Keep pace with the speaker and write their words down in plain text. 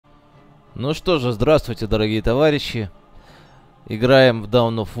Ну что же, здравствуйте, дорогие товарищи. Играем в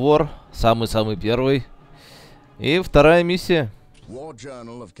Dawn of War, самый-самый первый. И вторая миссия. War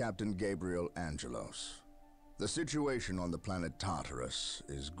Journal of Captain Gabriëla Ангелоса. The situation on the planet Tartarus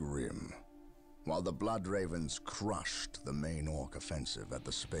is grim. While the Blood Ravens crushed the main orc offensive at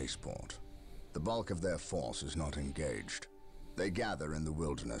the spaceport, the bulk of their force is not engaged. They gather in the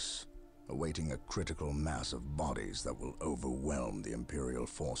wilderness, awaiting a critical mass of bodies that will overwhelm the Imperial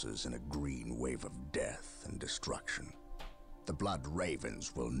forces in a green wave of death and destruction. The Blood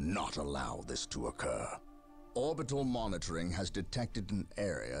Ravens will not allow this to occur. Orbital monitoring has detected an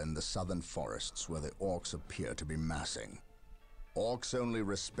area in the southern forests where the orcs appear to be massing. Orcs only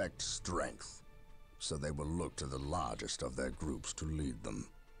respect strength, so they will look to the largest of their groups to lead them.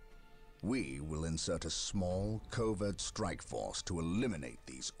 We will insert a small, covert strike force to eliminate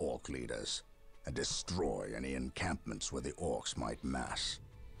these orc leaders and destroy any encampments where the orcs might mass.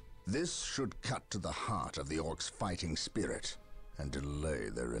 This should cut to the heart of the orcs' fighting spirit and delay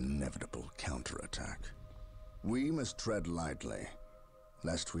their inevitable counterattack. We must tread lightly,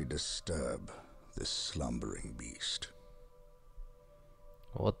 lest we disturb this slumbering beast.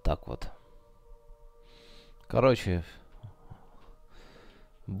 Вот так вот. Короче,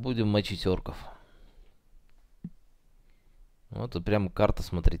 будем мочить орков. Вот тут прям карта,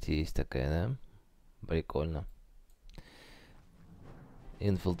 смотрите, есть такая, да? Прикольно.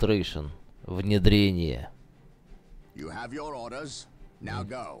 Infiltration. Внедрение. You have your orders. Now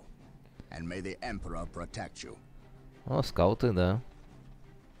go. And may the Emperor protect you. О, скауты, да.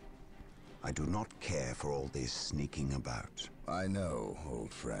 I do not care for all this sneaking about. I know,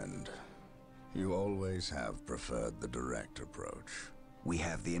 old friend. You always have preferred the direct approach. We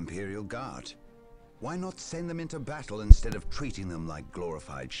have the Imperial Guard. Why not send them into battle instead of treating them like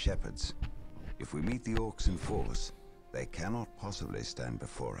glorified shepherds? If we meet the orcs in force, they cannot possibly stand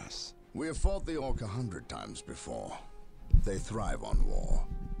before us. We have fought the orc 100 times before. They thrive on war.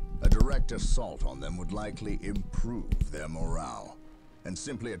 A direct assault on them would likely improve their morale and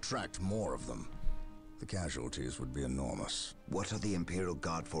simply attract more of them. The casualties would be enormous. What are the Imperial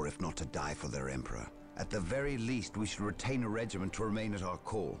Guard for if not to die for their Emperor? At the very least, we should retain a regiment to remain at our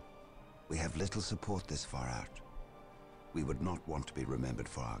call. We have little support this far out. We would not want to be remembered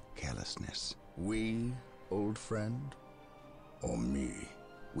for our carelessness. We, old friend? Or me?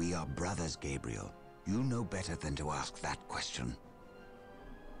 We are brothers, Gabriel. You know better than to ask that question.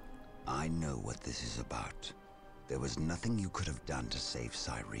 I know what this is about. There was nothing you could have done to save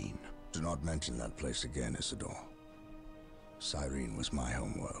Cyrene. Do not mention that place again, Isidore. Cyrene was my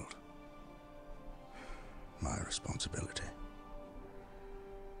homeworld. My responsibility.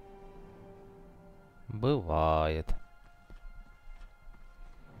 Бывает.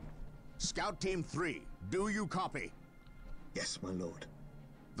 Scout Team 3, do you copy? Yes, my lord.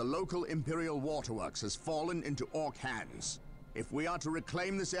 The local Imperial waterworks has fallen into orc hands. If we are to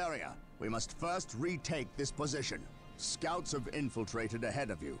reclaim this area, we must first retake this position. Scouts have infiltrated ahead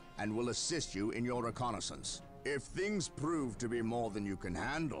of you and will assist you in your reconnaissance. If things prove to be more than you can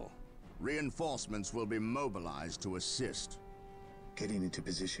handle, reinforcements will be mobilized to assist. Getting into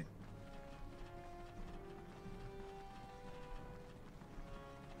position.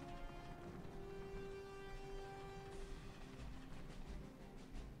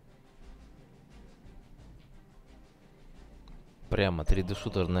 Прямо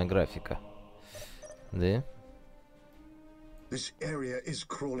 3D-шутерная графика. Да? This area is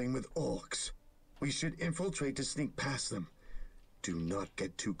crawling with orcs. We should infiltrate to sneak past them. Do not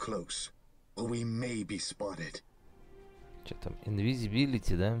get too close, or we may be spotted. Что там?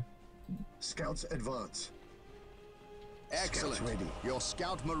 Invisibility, да? Scouts advance. Excellent. Scouts ready. Your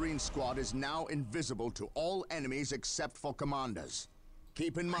Scout Marine squad is now invisible to all enemies except for commanders.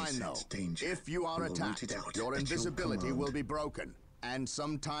 Keep in mind, though, sense danger. if you are We will root attacked, it out your at your invisibility will command. be broken, and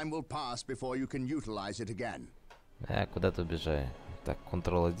some time will pass before you can utilize it again. Куда-то убежаю. Так,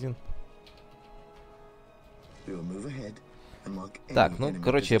 Ctrl-1. We will move ahead and mark any Так, ну, enemy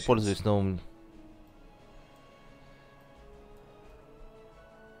короче, я positions. пользуюсь новым...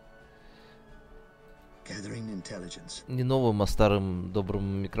 Gathering intelligence. Не новым, а старым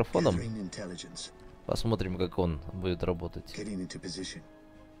добрым микрофоном. Gathering intelligence. Посмотрим, как он будет работать. Getting into position.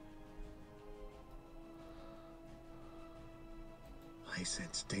 I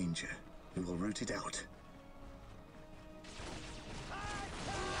sense danger. We will root it out.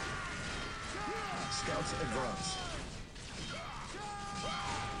 Scouts advance.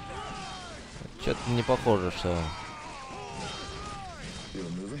 Что-то не похоже, что... We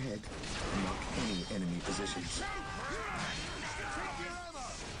will move ahead and mark any enemy positions.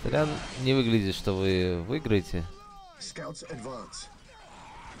 Тогда не выглядит, что вы выиграете. Scouts advance.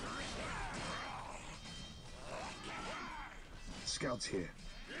 Scouts here.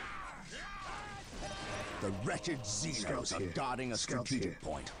 The wretched Xenos are guarding a strategic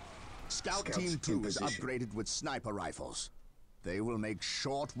point. Scout Team 2 is upgraded with sniper rifles. They will make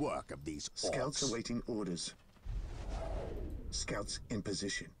short work of these orcs. Scouts awaiting orders. Scouts in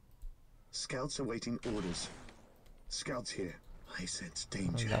position. Scouts awaiting orders. Scouts here. I sense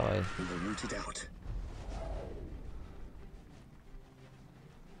danger. Давай. We will root it out.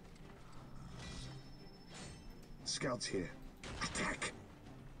 Scouts here. Attack.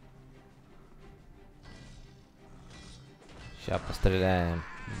 Сейчас постреляем.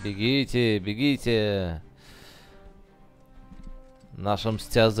 Бегите, бегите. Наша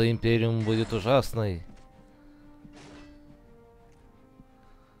мстя за Империум будет ужасной.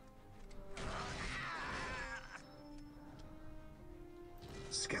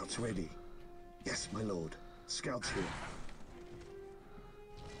 Scouts ready. Yes, my lord. Scouts here.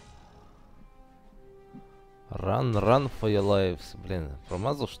 Run, run for your lives. Блин,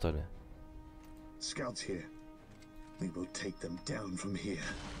 промазал что ли? Scouts here. We will take them down from here.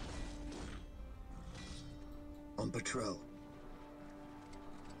 On patrol.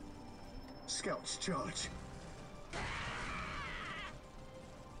 Scouts charge.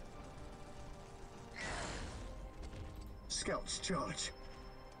 Scouts charge.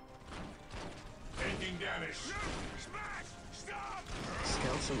 Taking damage. Smash! Stop!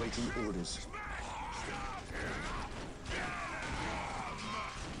 Scouts awaiting orders.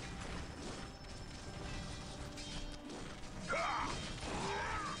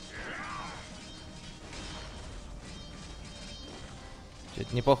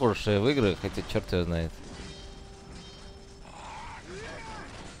 Что-то не похоже, что я в игры, хотя черт его знает.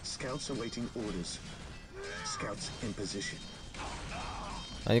 Scouts awaiting orders. Scouts in position.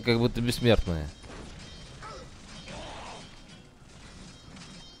 Они как будто бессмертные.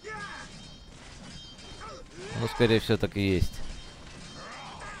 Ну, скорее всего, так и есть.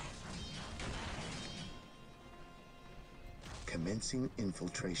 Commencing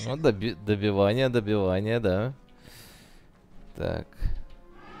infiltration. Ну, добивание, добивание, да. Так.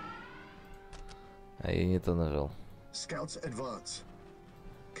 А я не то нажал. Scouts advance.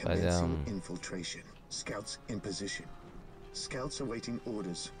 Пойдем. Commencing infiltration. Scouts in position. Scouts awaiting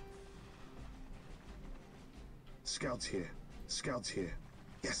orders. Scouts here. Scouts here.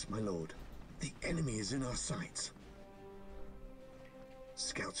 Yes, my lord. The enemy is in our sights.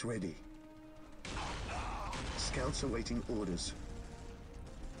 Scouts ready. Scouts awaiting orders.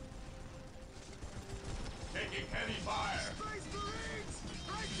 Taking heavy fire.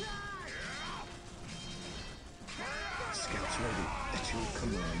 Scouts ready. At your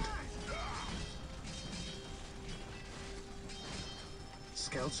command.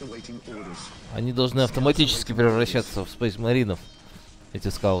 Scouts awaiting orders. Они должны автоматически превращаться в спейс-маринов, эти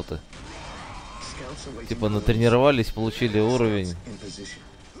скауты. Scouts awaiting Типа orders. натренировались, получили уровень, In position.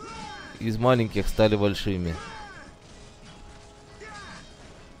 из маленьких стали большими.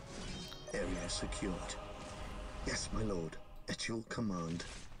 Area secured. Yes, my lord. At your command.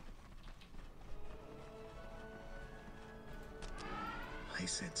 I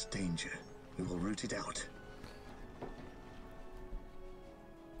sense danger. We will root it out.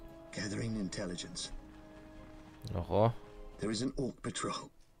 Gathering intelligence. Ого. There is an orc patrol.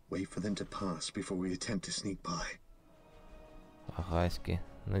 Wait for them to pass before we attempt to sneak by. Агаськи.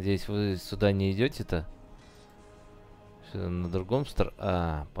 Надеюсь, вы сюда не идете-то? Сюда на другом стороне.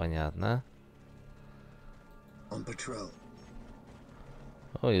 А, понятно. On patrol.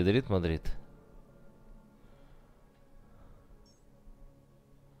 Ой, ядрит Мадрид.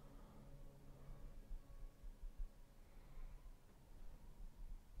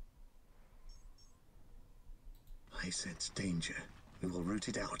 I sense danger. We will root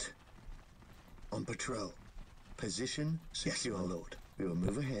it out. On patrol. Position secure, yes, my lord. We will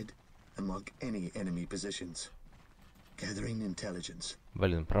move ahead and mark any enemy positions. Gathering intelligence.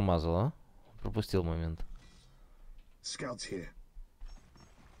 Блин, промазал, а? Пропустил момент. Scouts here.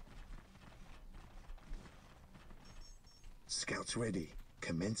 Scouts ready.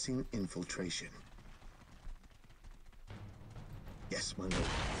 Commencing infiltration. Yes, my lord.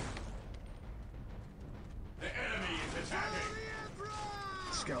 The enemy is attacking.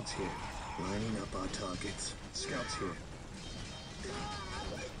 Scouts here. Lining up our targets. Scouts here.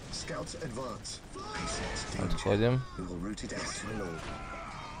 Scouts advance. I sense danger. Отходим. We will root it out, my lord.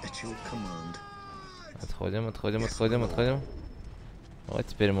 At your command. Отходим, отходим, отходим, отходим. Вот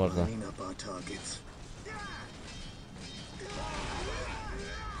теперь можно. Lining up our targets.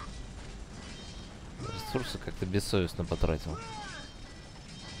 Ресурсы как-то бессовестно потратил.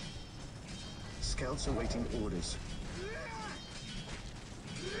 Scouts awaiting orders.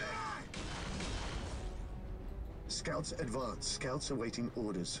 Scouts advance. Scouts awaiting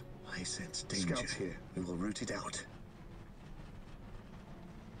orders. I sense danger. Scouts here. We will root it out.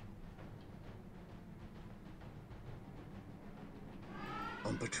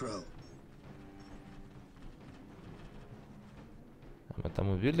 On patrol. Мы там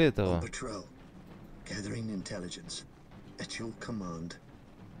убили этого? On patrol. Gathering intelligence. At your command.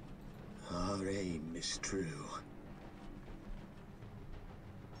 Our aim is true.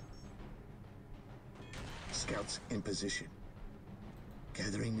 Scouts in position.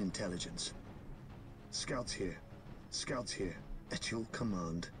 Gathering intelligence. Scouts here. Scouts here. At your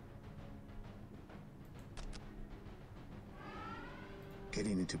command.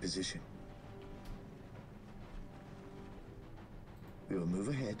 Getting into position. We will move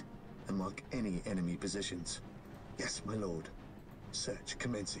ahead and mark any enemy positions. Yes, my lord. Search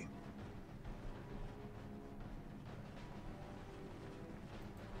commencing.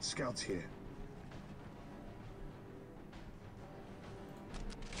 Scouts here.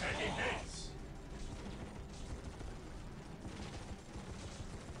 Taking hits.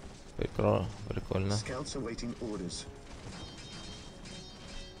 Прикольно. Scouts awaiting orders.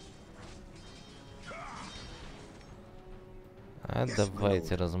 А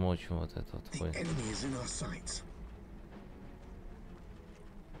давайте размочим вот это вот. The enemy is in our sights.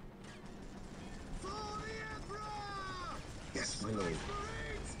 Yes, my lord.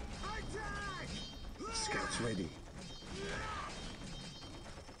 Scouts ready.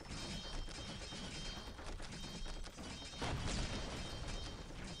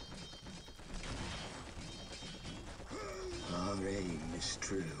 Our aim is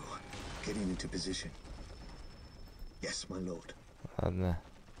true. Getting into position. Yes, my lord. Ладно.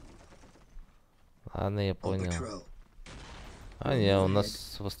 Ладно, я On понял. patrol. А, не, у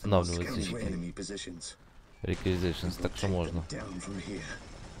нас восстанавливается Scanning щиты. enemy positions. Requisitions, так что можно. Down from here.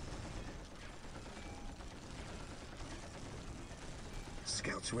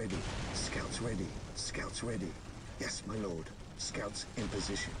 Scouts ready. Scouts ready. Scouts ready. Yes, my lord. Scouts in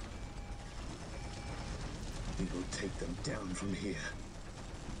position. We will take them down from here.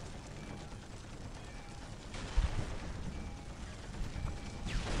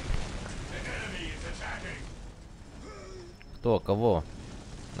 The enemy is attacking. Кто? Кого?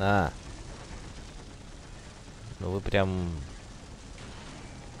 А. Ну вы прям...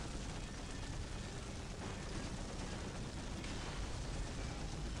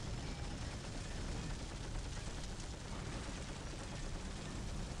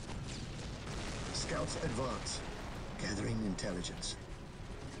 Scouts advance. Gathering intelligence.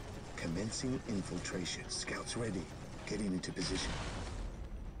 Commencing infiltration. Scouts ready. Getting into position.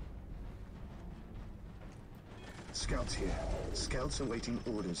 Scouts here. Scouts awaiting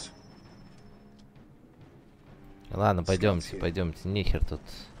orders. Ладно, пойдемте, пойдемте. Нехер тут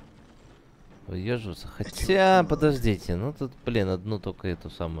выезживаться. Хотя, подождите. Ну тут, блин, одну только эту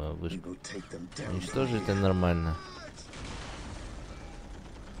самую We вышку will take them down. уничтожить, это нормально.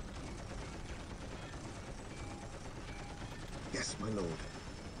 Yes, my lord.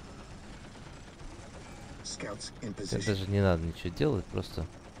 Scouts in Это position. даже не надо ничего делать, просто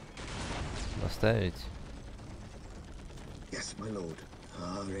поставить. Yes, my lord.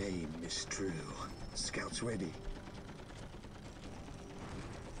 Our aim is true. Scouts ready.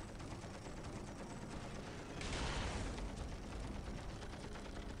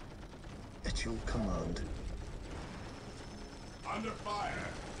 At your command. Under fire.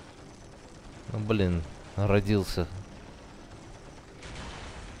 Ну, блин, родился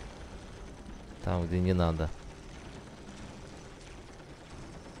там, где не надо.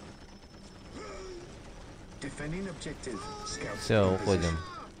 Defending objective. Scouts Все, in уходим. position.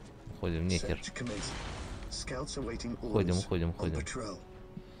 Уходим, нехер. Search commencing. Scouts awaiting Уходим, orders. уходим, On уходим. patrol.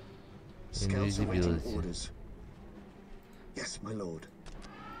 Scouts awaiting Invisibility. orders. Yes, my lord.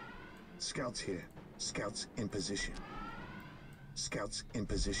 Scouts here. Scouts in position. Scouts in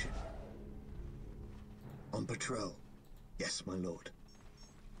position. On patrol. Yes, my lord.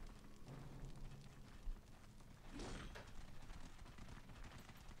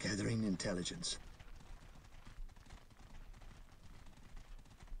 Gathering intelligence.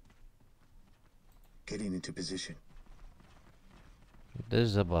 Getting into position. Даже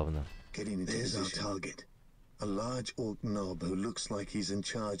забавно. Getting into There's position. Our target. A large orc knob who looks like he's in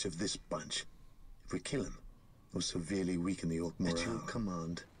charge of this bunch. If we kill him, we'll severely weaken the orc morale. At your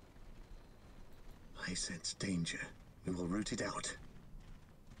command. I sense danger. We will root it out.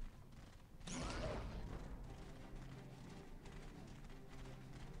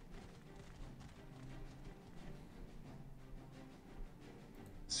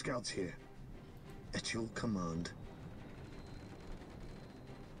 Scouts here. At your command.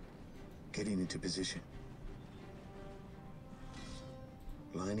 Getting into position.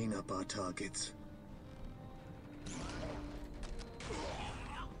 Lining up our targets.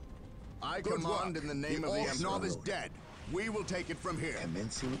 I command in the name of the Emperor is dead. We will take it from here.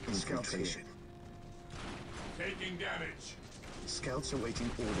 Commencing infiltration. Taking damage. Scouts awaiting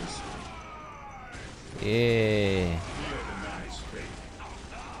orders. Yeah. Fear the nice fate.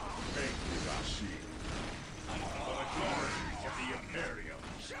 Fate is our shield. For the glory of the Imperium.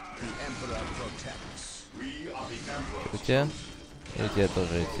 The Emperor protects. We are the Emperor's У тебя? И у тебя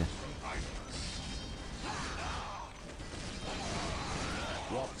тоже эти.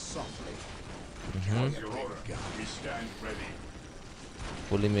 Walk softly. Your order. We stand ready.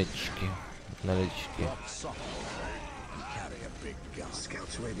 Пулеметчики, налетчики. Walk softly. You carry a big gun.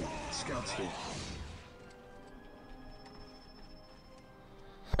 Scouts ready. Scouts here.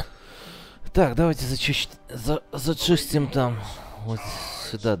 Так, давайте зачистим там. Вот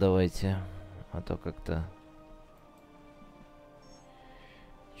сюда давайте. А то как-то...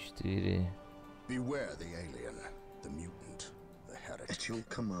 4. Beware the alien, the mutant, the heretic. At your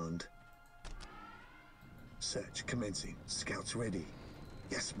command. Search commencing. Scouts ready.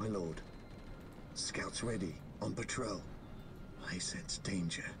 Yes, my lord. Scouts ready. On patrol. I sense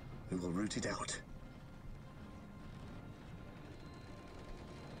danger. We will root it out.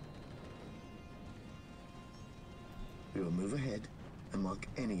 We will move ahead and mark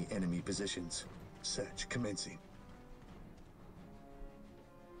any enemy positions. Search commencing.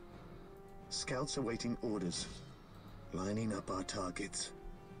 Scouts awaiting orders. Lining up our targets.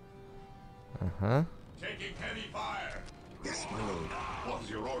 Ага. Taking heavy fire. Yes, my lord. What's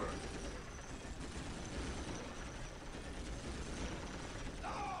your order?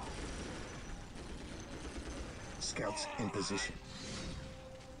 Scouts in position.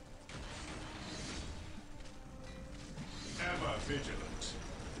 Ever vigilant.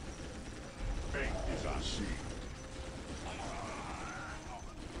 Faith is our shield.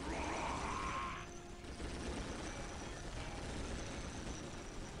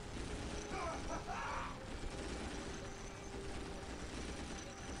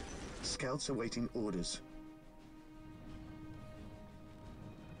 Scouts awaiting orders.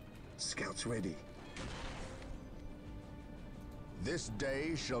 Scouts ready. This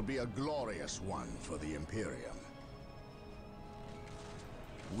day shall be a glorious one for the Imperium.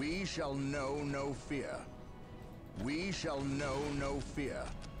 We shall know no fear. We shall know no fear.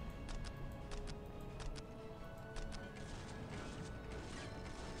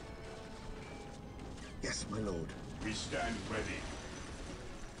 Yes, my lord. We stand ready.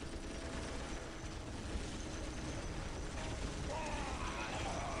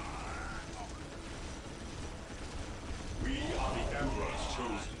 We are the Emperor's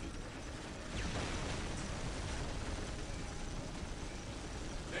chosen.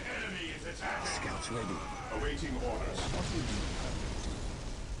 The enemy is attacking. Scouts ready. Awaiting orders.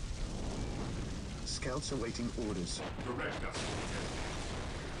 Scouts awaiting orders. Direct us.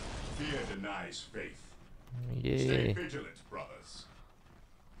 Fear denies faith. Stay Ей. vigilant, brothers.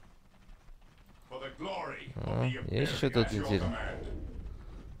 For the glory of А, the есть что Imperium тут at your интересно? command.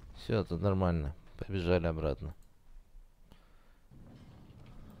 Все, тут нормально. Побежали обратно.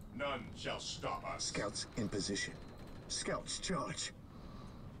 None shall stop us. Scouts in position. Scouts charge.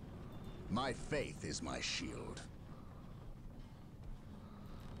 My faith is my shield.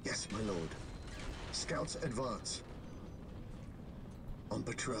 Yes, my lord. Scouts advance. On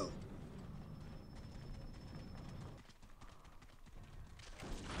patrol.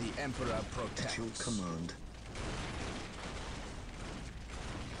 The Emperor At protects. your command.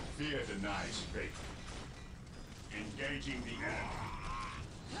 Fear denies faith. Engaging the enemy.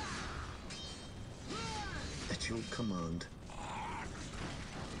 At your command.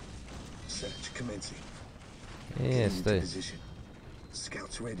 Search commencing. Не, Getting into стой. position.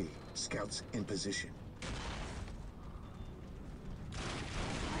 Scouts ready. Scouts in position.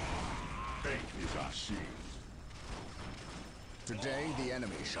 Faith is our shield. Today the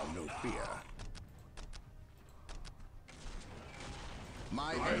enemy shall know fear.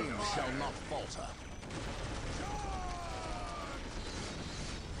 My aim shall not falter.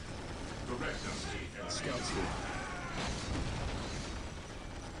 Direct us, the enemy. Scouts here.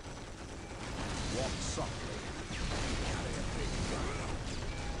 Walk softly. Carry a big gun.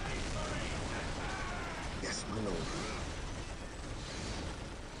 Yes, my lord.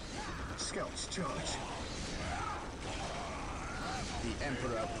 Scouts charge. The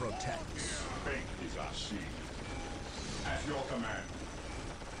Emperor protects. Faith is our shield. At your command.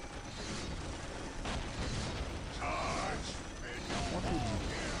 Charge.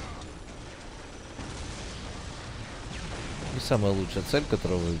 И самая лучшая цель,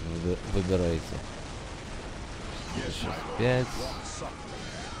 которую вы выбираете. 5. Walk softly.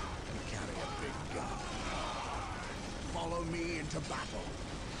 follow me into battle.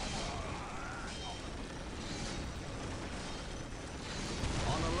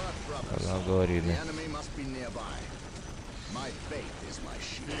 On alert, brothers. The enemy must be nearby. My faith is my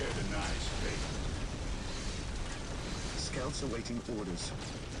shield. Fear denies faith. Scouts awaiting orders.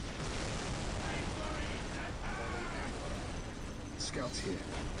 Scouts here.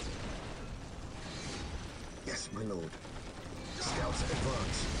 Yes, my lord. Scouts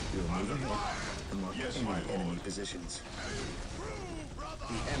advance. We will move ahead and mark any enemy positions.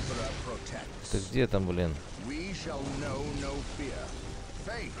 The Emperor protects. Ты где там, блин? We shall know no fear.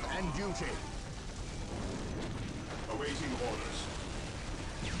 Faith and duty. Awaiting orders.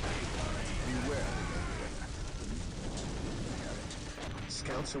 Beware.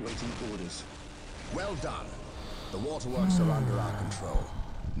 Scouts awaiting orders. Well done. The waterworks are under our control.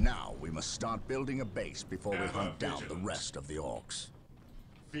 Now we must start building a base before we hunt down the rest of the orcs.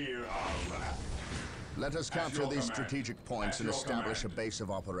 Fear our wrath. Let us capture these strategic points and establish a base of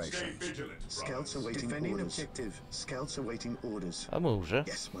Stay operations. vigilant, Scouts brothers. awaiting defending orders. Objective. Scouts awaiting orders. А мы уже.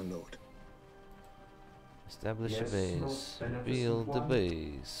 Yes, my lord. Establish a base. Build the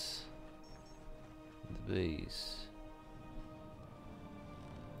base. The base.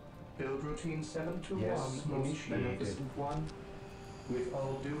 Build routine 721 initiated. With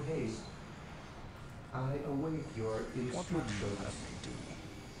all due haste, I await your instructions.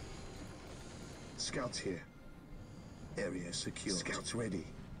 Scouts here. Area secure. Scouts ready.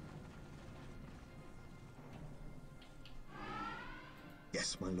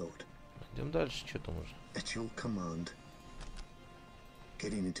 Yes, my lord. Идем дальше, что там уже? At your command.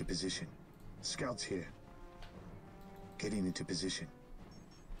 Getting into position. Scouts here. Getting into position.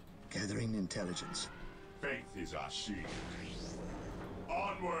 Gathering intelligence. Faith is our shield.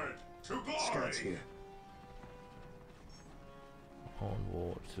 Onward to glory. Scouts here.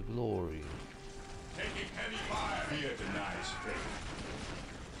 Onward to glory. Taking heavy fire. Fear denies faith.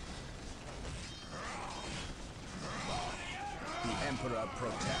 The Emperor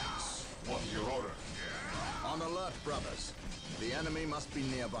protects. What's your order? On alert, brothers. The enemy must be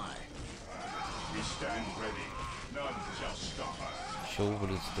nearby. We stand ready. None shall stop us. Чего вы,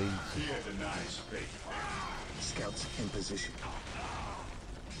 блин, стоите? Fear denies faith. Scouts in position.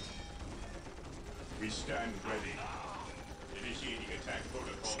 We stand ready. Initiating attack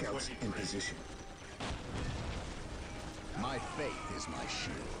protocol Scouts 23. in position. My faith is my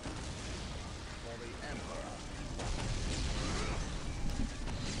shield. For the Emperor.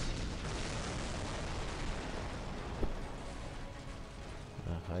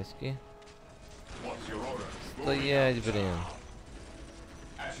 Хайски. What's your order? Стоять, блин.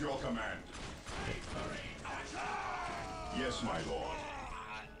 At your command. Yes, my lord.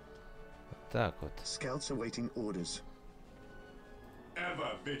 Так вот. Scouts awaiting orders.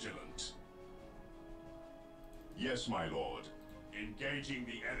 Ever vigilant. Yes, my lord. Engaging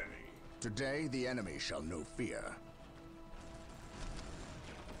the enemy. Today the enemy shall know fear.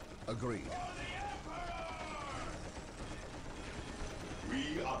 Agreed.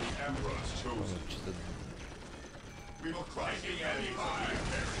 We are the Emperor's chosen. Что-то We will crush the enemy fire.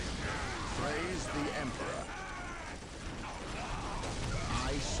 Praise the Emperor.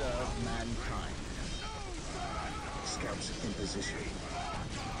 I serve mankind. Scouts in position.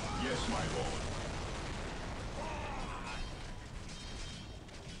 Yes, my lord.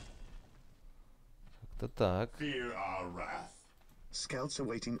 как-то так. Fear our wrath. Scouts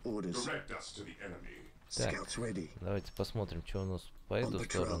awaiting orders. Direct us to the enemy. Так, Scouts ready. давайте посмотрим, что у нас по эту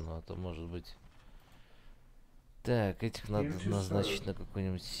сторону, а то может быть... Так, этих надо назначить на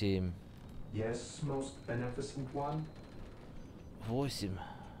какой-нибудь 7. Yes, most beneficent one. 8.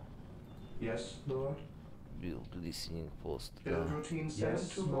 Yes, Lord. Build listening post. Build Да. routine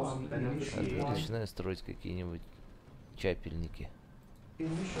 721 А теперь initiated. начинаю строить какие-нибудь чапельники.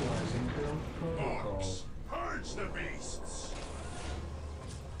 Initializing build protocol. Orcs, purge the beasts.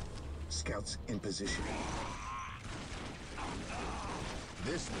 Scouts in position.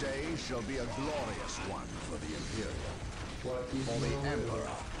 This day shall be a glorious one for the Imperial. What is For the your will?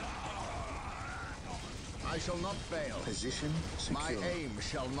 Emperor. I shall not fail. Position My secure. aim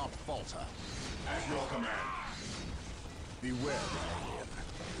shall not falter. At your command. Beware the alien.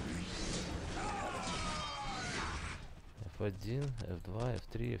 F1, F2,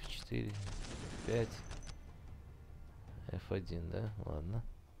 F3, F4, F5. F1, да? Ладно.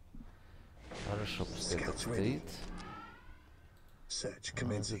 Хорошо, пускай так стоит. Search А,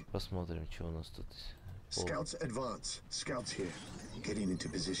 commencing. тут посмотрим, что у нас тут. Scouts advance. Scouts here. Getting into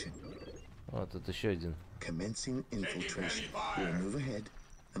position. А, тут еще один. Commencing infiltration. We'll move ahead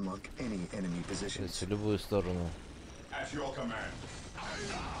and mark any enemy То есть positions. в любую сторону. At your command.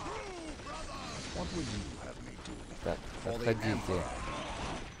 What would you have me do? Так, отходите.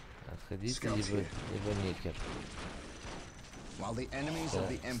 Отходите, либо нехер. While the enemies of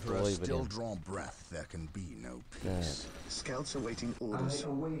the Emperor still draw breath, there can be no peace. Scouts awaiting I orders.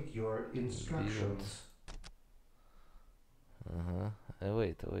 await your instructions. Ага.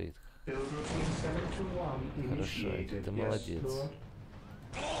 Wait. Build routine 721 Хорошо, initiated. ты Yes, молодец. Lord.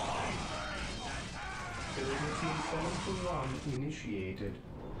 Build routine 721 initiated.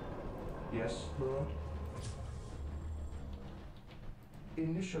 Yes, Lord.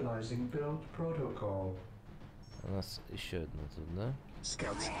 Initializing build protocol. У нас еще одна тут, да?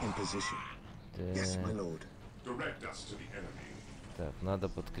 Scouts in position. Yes, my lord. Direct us to the enemy. Так, надо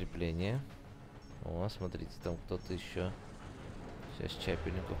подкрепление. О, смотрите, там кто-то еще. Сейчас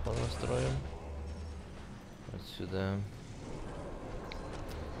чапельников понастроим. Вот сюда.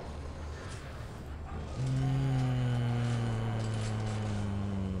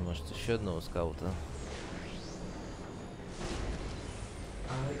 Может, еще одного скаута?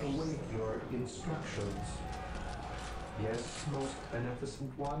 I await your instructions. Yes, most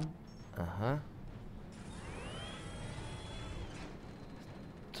beneficent one. Ага.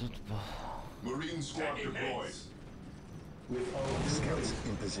 Тут... Marine squad deployed. With all due Scouts haste.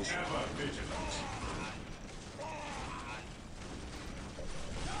 in position. Ever vigilant.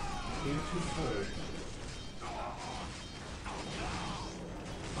 Here to serve.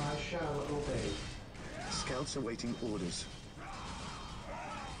 I shall obey. Scouts awaiting orders.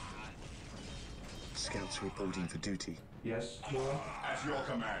 Scouts reporting for duty. Yes, Lord. At your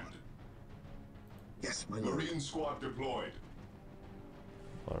command. Yes, my lord. Marine squad deployed.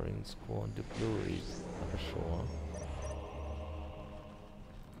 Foreign squad deployed. Хорошо.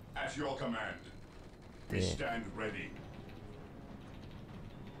 At your command. We Yeah. stand ready.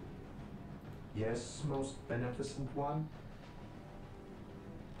 Yes, most beneficent one.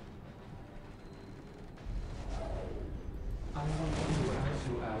 I will do as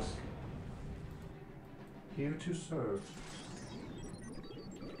you ask. Here to serve.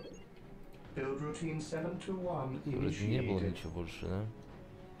 Build routine 721 Вроде не было initiated. ничего больше, да?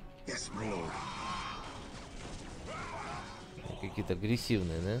 Yes, my lord. Какие-то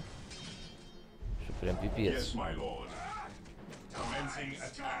агрессивные, да? Что прям пипец. Yes, my lord. Commencing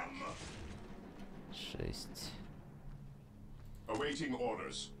attack. 6. Awaiting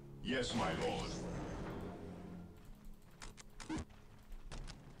orders. Yes, my lord.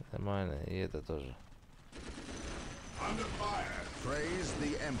 Нормально, и это тоже. Under fire. Praise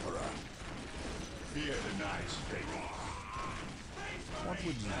the Emperor. Fear denies fate. What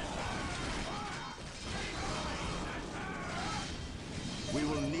would you We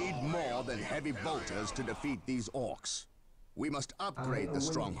will need more than heavy bolters to defeat these orcs. We must upgrade the await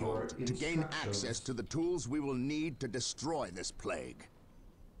stronghold your to gain instructions. access to the tools we will need to destroy this plague.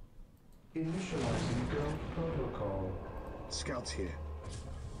 Initializing build protocol. Scouts here.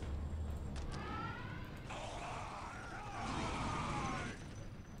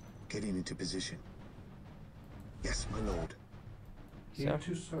 Getting into position. Yes, my lord. Here Всё?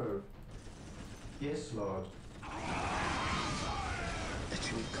 to serve. Yes, Lord. At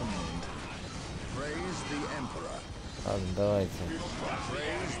your command. Praise the Emperor. Ладно, давайте.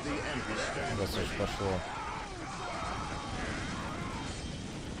 Praise the Emperor. Раз уж пошло.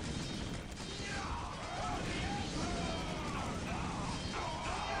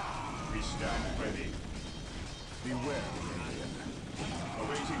 We stand ready. Beware the Indian.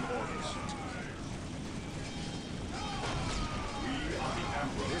 Awaiting orders. We are the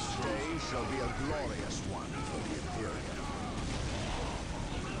Emperor. This day shall be a glorious one for the Imperium.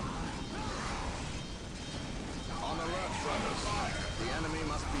 On alert, brothers. The enemy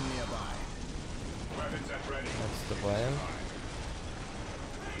must be nearby. Weapons at ready. Отступаем.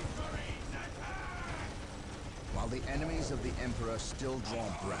 While the enemies of the Emperor still draw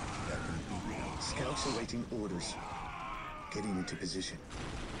breath, there can be no Scouts awaiting orders. Getting into position.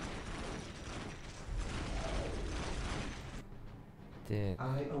 Так,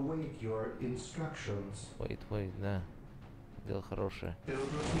 I await your instructions. wait, да. Дело хорошее. Build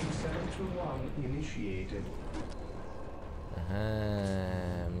routine 721 initiated.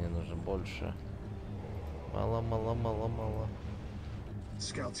 Ага, мне нужно больше. Мало.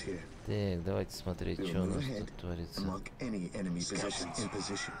 Scouts here. Так, давайте смотреть, We'll что у move нас ahead тут and творится. mark any enemy positions in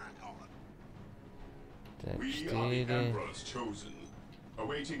position. Так, We are the 4. Emperor's chosen.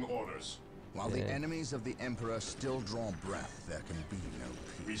 Awaiting orders. While the Yeah. enemies of the Emperor still draw breath, there can be no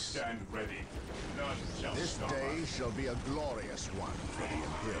We peace. stand ready. None shall This stop day us. shall be a glorious one for the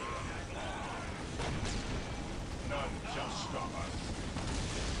Imperium. None shall stop us.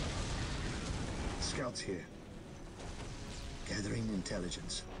 Scouts here. Gathering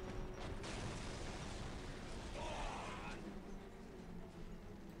intelligence.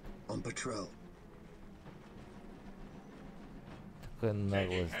 On patrol. Такая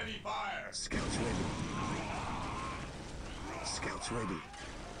наглость. Heavy fire. Scouts ready. Scouts ready.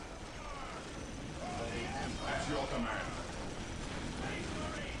 At your command.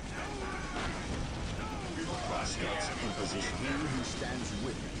 We will crush the Scouts enemy. in position. He who stands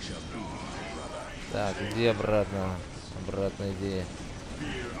with me shall be my brother. Так, где обратно? Обратная идея.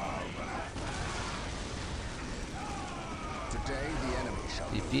 Fear our wrath. Today the enemy shall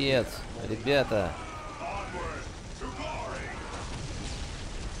Пипец, ребята. Onward to glory.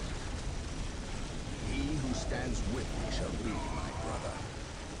 He who stands with me shall be my brother.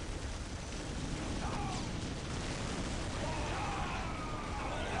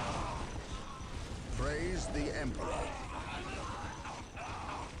 Praise the Emperor.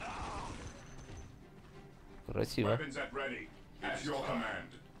 Красиво. Weapons at ready. At your command.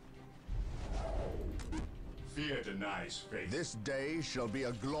 Fear denies faith. This day shall be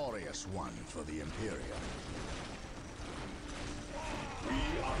a glorious one for the Imperium. We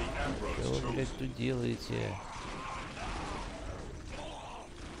are the Emperor's Что вы, блядь, chosen. тут делаете?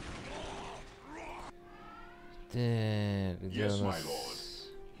 Так, где Yes, у my нас? lord.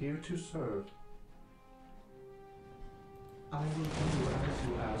 Here to serve. I will do as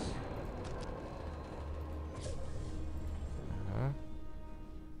you ask. Ага.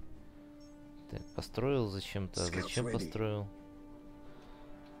 Так, построил зачем-то. Scouts Зачем ready. построил?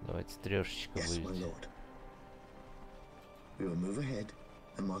 Давайте трешечка Yes, my будет. lord. We will move ahead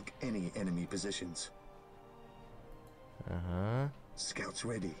and mark any enemy positions. Ага. Scouts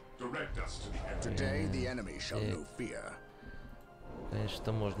ready. Direct us to the enemy. Today the enemy shall know fear.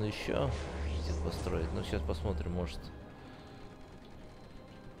 Конечно, можно еще построить. Но сейчас посмотрим, может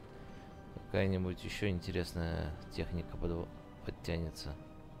какая-нибудь еще интересная техника подтянется.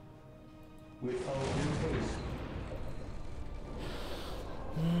 With all due haste.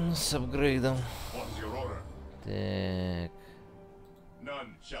 С апгрейдом. What is your order? Так.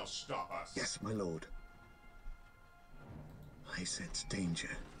 None shall stop us. Yes, my lord. I sense danger.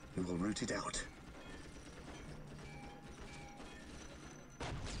 We will root it out.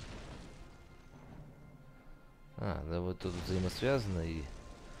 А, да, вот тут взаимосвязано и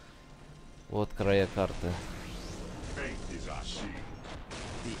вот края карты. Faith is our shield.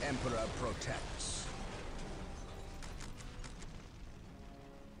 The Emperor protects.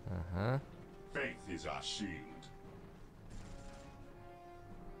 Ага. Faith is our shield.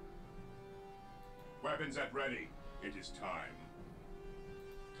 Weapons at ready. It is time.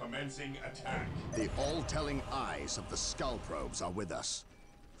 Commencing attack. The all-telling eyes of the skull probes are with us.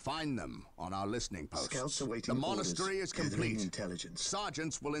 Find them on our listening posts. Scouts awaiting The monastery orders, is gathering complete. intelligence.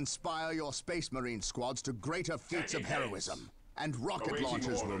 Sergeants will inspire your Space Marine squads to greater feats of Taking heroism. And rocket Awaiting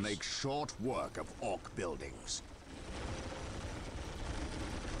launchers will orders. make short work of orc buildings.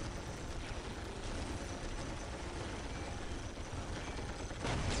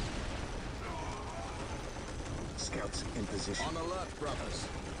 Scouts in position. On alert, brothers.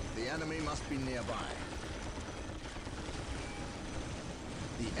 The enemy must be nearby.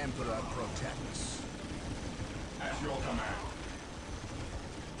 The Emperor protects. At your command.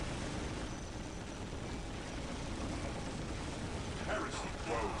 Heresy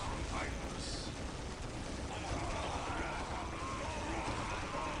grows behind us.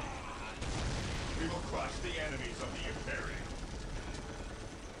 We will crush the enemies of the Imperium.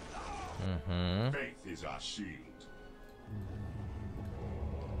 Faith is our shield.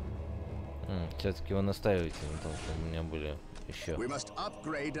 Все-таки вы настаиваете на том, что у меня были еще. We must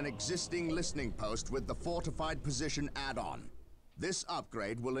upgrade an existing listening post with the fortified position add-on. This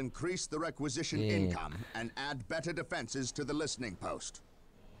upgrade will increase the requisition income and add better defenses to the listening post.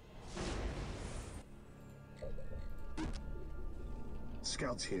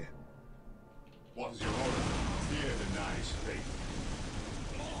 Scouts here. What is your order? Fear denies faith.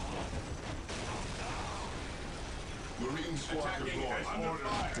 Marine squad deployed under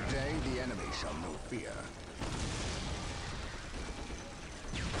fire. Today the enemy shall know fear.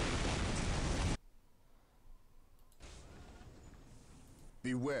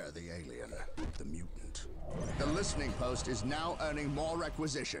 Beware the alien, the mutant. The listening post is now earning more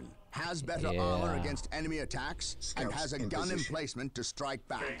requisition, has better armor against enemy attacks, and Scouts has a in gun position. emplacement to strike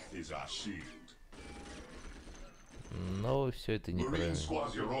back. Faith is our shield. Но все это Marine неправильно.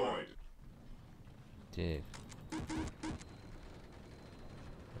 squad deployed. Так.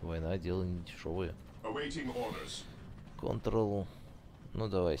 Война дело не дешевое. Awaiting orders. Control. Ну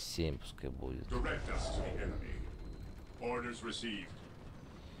давай 7 пускай будет. Direct us to the enemy. Orders received.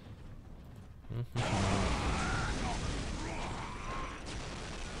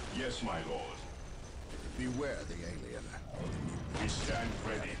 Yes, my lord. Beware the alien. We stand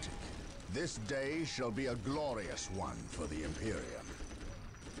ready. This day shall be a glorious one for the Imperium.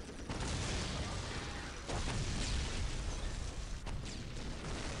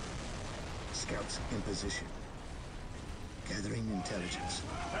 Scouts in position. Gathering intelligence.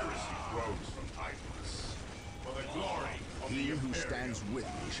 Heresy grows from idleness. For the glory of He the who Imperium. stands with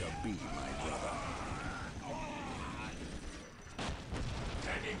me shall be my brother.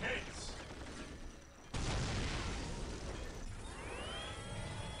 Taking hits.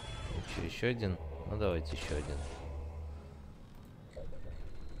 Че, еще один? Ну давайте еще один.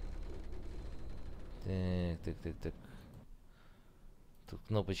 Так. Тут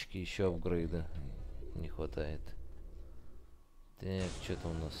кнопочки еще апгрейда не хватает. Так, что-то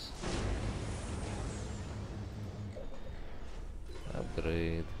у нас.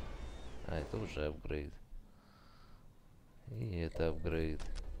 Апгрейд. А, это уже апгрейд. И это апгрейд.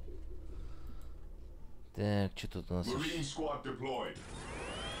 Так, что тут у нас Marine еще? squad deployed.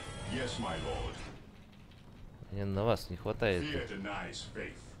 Yes, my lord. Мне на вас не хватает. Fear denies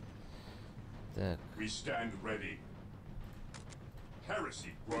faith. Так, We stand ready.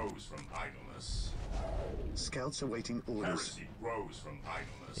 Heresy grows from idleness. Scouts awaiting orders. Heresy grows from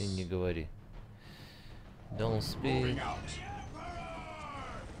idleness. и не говори. Don't Moving speak. out.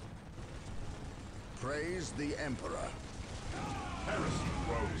 Praise the Emperor. Heresy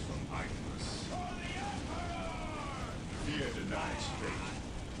grows from idleness. Fear denies faith.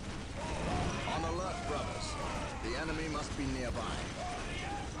 On alert, brothers. The enemy must be nearby.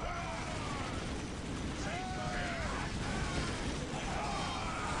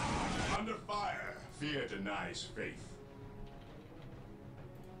 Under fire. Fear denies faith.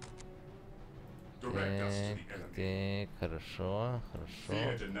 Direct us to the enemy. Так, хорошо,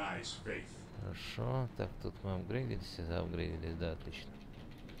 Fear хорошо, denies faith. хорошо. Так, тут мы апгрейдились, заапгрейдились, да, отлично.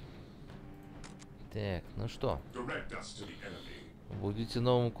 Так, ну что, Direct us to the enemy. будете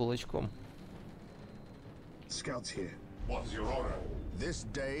новым кулачком? Scouts here. What's your order? This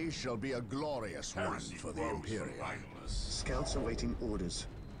day shall be a glorious one Heresy for the grows from Imperium. idleness. Scouts awaiting orders.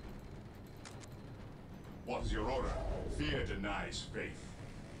 What's your order? Fear denies faith.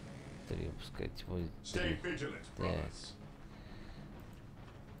 3, пускайте будет Stay 3. vigilant, Так, brothers.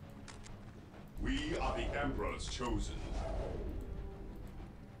 We are the Emperor's chosen.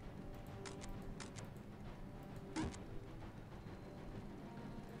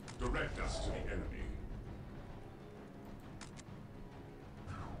 Direct us to the enemy.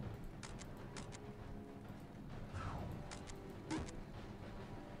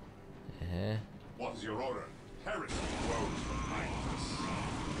 What's your order? Heresy grows from idleness.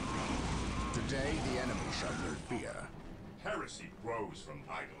 Today the enemy shall know fear. Heresy grows from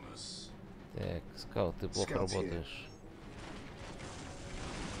idleness. так, скаут, ты плохо Скаут here. работаешь.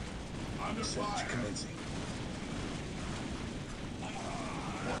 Under Search fire. commencing.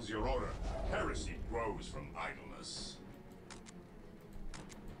 What's your order? Heresy grows from idleness.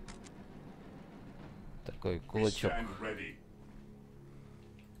 Такой We кулачок. stand ready.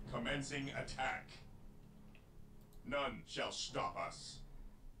 Commencing attack. None shall stop us.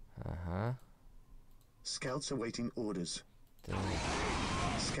 Ага. Scouts awaiting orders. Так,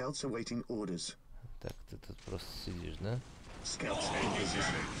 Scouts awaiting orders. так, ты тут просто сидишь, да? Scouts in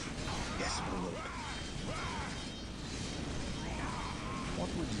position. Yes, my lord. What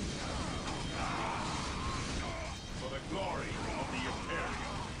would you For the glory of the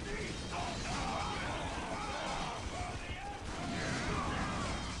Imperium.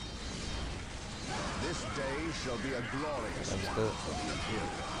 This day shall be a glorious Там one что? for the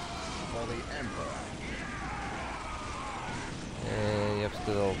Imperium. For the Emperor. Я бы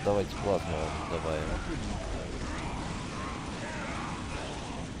сказал, давайте плазму добавим.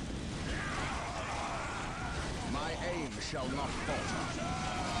 My aim shall not falter.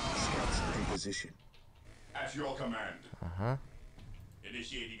 Scouts in position. At your command. Ага.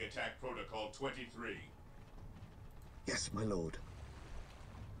 Initiating attack protocol 23. Yes, my lord.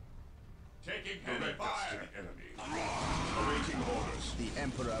 Taking heavy fire. To the enemy. Awaiting orders. The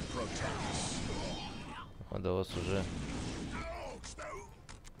Emperor protects. А до вас уже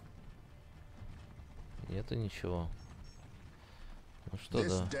нету ничего. Ну что,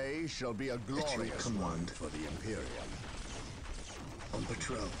 This да. day shall be a glorious one command. for the Imperium. On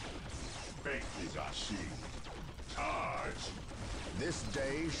patrol. Faith is our shield. Charge. This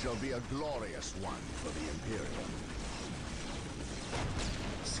day shall be a glorious one for the Imperium.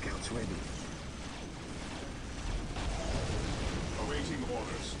 Scouts ready. Awaiting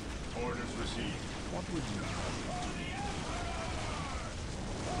orders. Orders received. What would you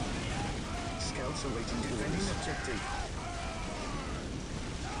Scouts awaiting orders. Objective.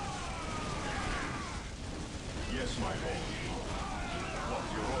 Yes, my lord.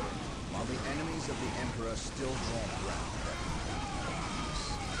 What's your order? the enemies of the Emperor still draw breath, there can be no peace.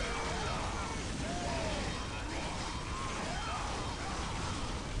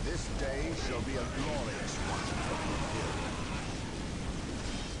 This day shall be a glorious one for the Imperium.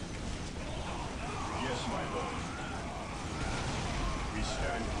 Yes, my lord. We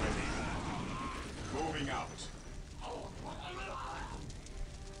stand ready. Moving out.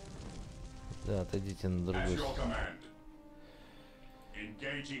 Да, отойдите на At другой. your command.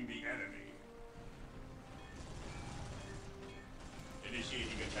 Engaging the enemy.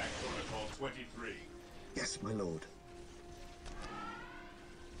 Initiating attack protocol 23. Yes, my lord.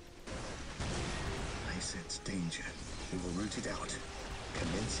 I sense danger. We will root it out.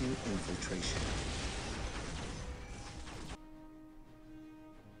 Commencing infiltration.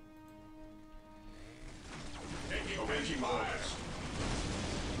 Taking awaiting orders.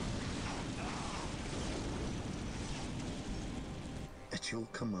 At your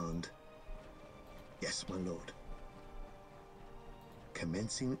command. Yes, my lord.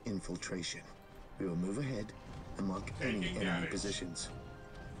 Commencing infiltration. We will move ahead and mark any Taking enemy damage. positions.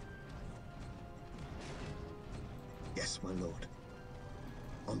 Yes, my lord.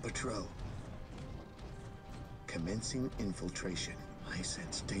 On patrol. Commencing infiltration. I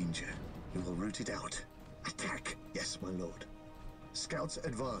sense danger. We will root it out. Attack. Yes, my lord. Scouts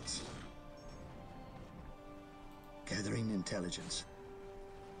advance. Gathering intelligence.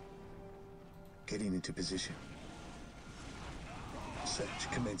 Getting into position.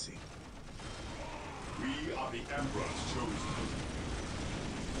 Search commencing. We are the Emperor's chosen.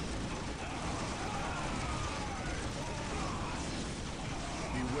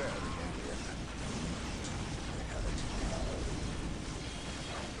 Beware the Indian. They have it.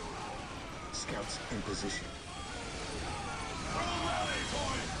 Scouts in position. Rally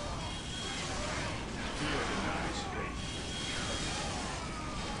point! Fear denies faith.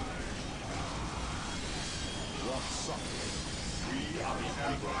 Walk softly. We are the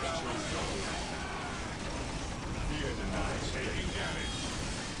Emperor's chosen. Fear denies taking damage.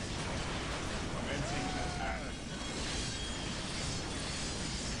 Commencing attack.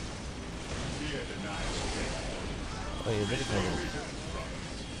 Fear denies faith. Ой, далеко надо.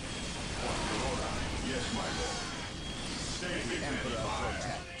 Yes, my lord. Stay Emperor vigilant.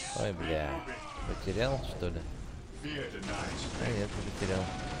 protects. Ой, бля. Потерял, что ли? Fear denies А faith. нет, не потерял.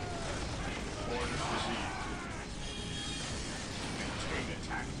 Orders received. Maintain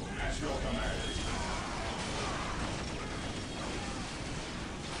attack at your command.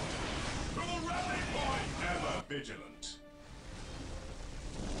 To the rally point! Ever vigilant.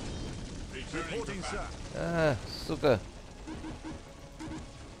 Reporting, sir. А, сука.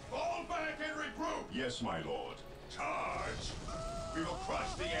 Fall back and regroup! Yes, my lord. Charge! We will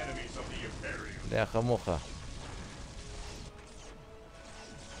crush the enemies of the Imperium. Бляха-муха.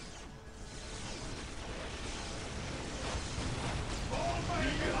 Fall back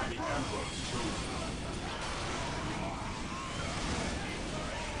and regroup! The Emperor's chosen.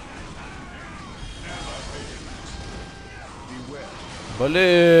 Ever vigilant. Beware.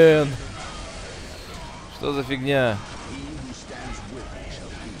 Блин. Что за фигня? He who stands with me shall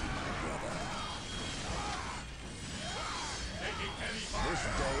be my brother. Taking heavy This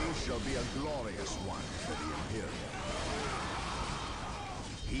fire. day shall be a glorious one for the Imperium.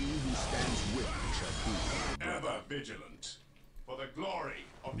 He who stands with me shall be my brother. Ever vigilant. For the glory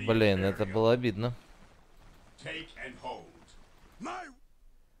of the Блин, это Imperium. было обидно. Take and hold.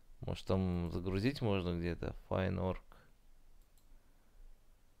 Может там загрузить можно где-то? Fine orc.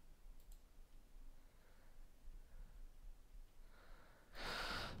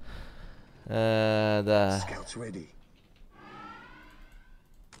 Да. Scouts ready.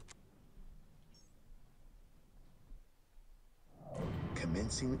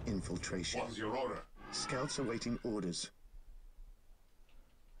 Commencing infiltration. What's your order? Scouts awaiting orders.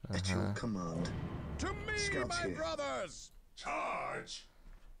 At your command. To me, Scouts my here. brothers! Charge!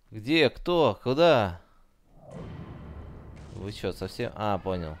 Где? Кто? Куда? Вы что, совсем... А,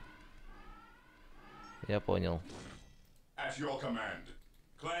 понял. Я понял. At your command.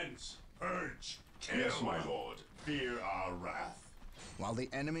 Cleanse, purge, kill. Yes, my lord. Fear our wrath. While the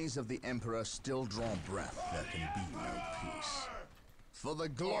enemies of the Emperor still draw breath, there can be no peace. For the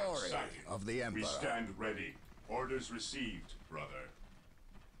glory Sighted. of the We Emperor. stand ready. Orders received, brother.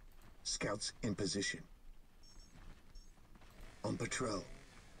 Scouts in position. On patrol.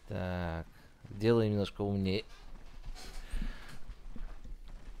 Так. Делай немножко умнее.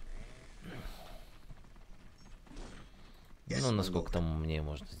 Yes, Ну, my насколько lord. там умнее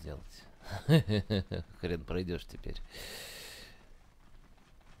можно сделать. Хрен пройдешь теперь.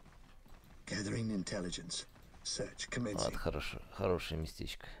 Gathering intelligence. Search Вот, commencing. хорошее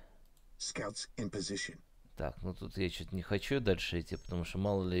местечко. Scouts in position. Так, ну тут я что-то не хочу дальше идти, потому что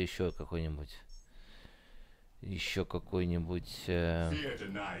мало ли еще какой-нибудь... Еще какой-нибудь... Fear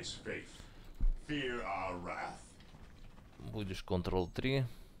denies faith. Fear our wrath. Будешь Ctrl-3.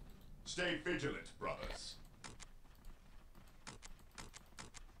 Stay vigilant, brothers.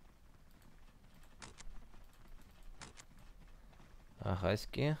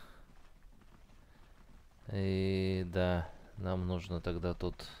 Агаськи. И да, нам нужно тогда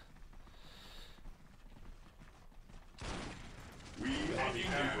тут... We are the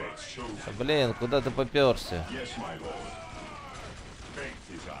Emperor's chosen. Блин, куда ты попёрся? Yes, my lord.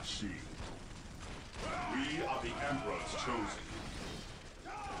 Faith is our shield. We are the Emperor's chosen.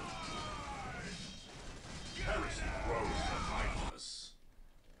 Heresy grows from idleness.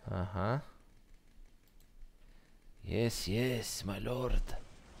 Ага. Yes, yes, my lord.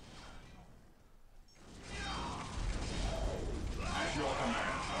 At your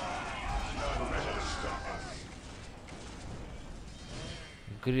command. Let us stop us.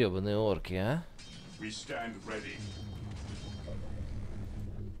 Гребаные орки, а? We stand ready.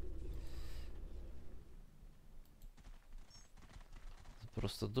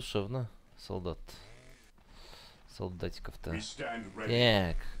 Просто душевно, солдат. Солдатиков-то. We stand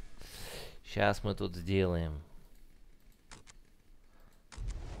ready. Так. Сейчас мы тут сделаем.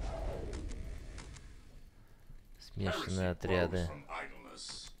 Смешанные Heresy отряды. grows from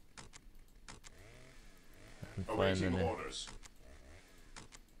idleness. Awaiting Finally. orders.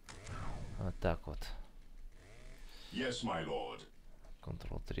 Вот так вот. Yes, my lord.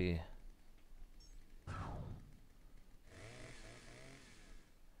 Ctrl-3.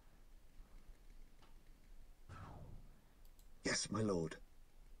 Yes, my lord.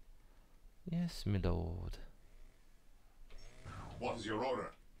 Yes, my lord. What is your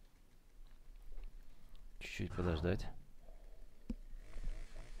order? Чуть-чуть подождать.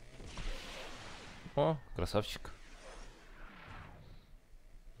 О, красавчик.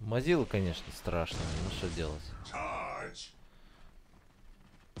 Мазила, конечно, страшно. Ну что делать? Charge.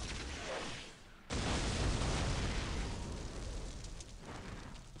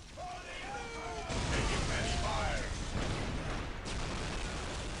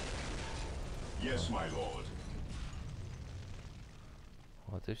 Yes, my lord.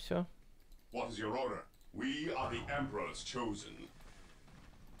 Вот и все. What is your order? We are the Emperor's chosen.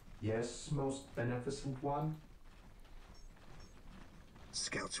 Yes, most beneficent one.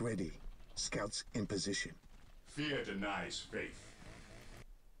 Scouts ready. Scouts in position. Fear denies faith.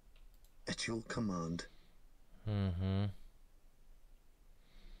 At your command. Угу.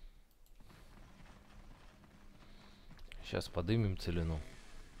 Сейчас подымем целину.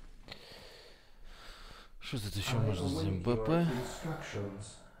 Что тут еще можно сделать? БП.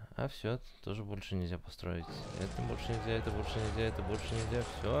 Instructions. А все, тоже больше нельзя построить. Это больше нельзя, это больше нельзя, это больше нельзя.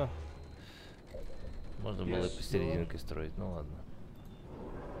 Все. Можно было и посерединке строить, ну ладно.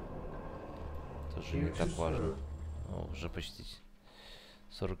 Тоже не так важно. О, уже почти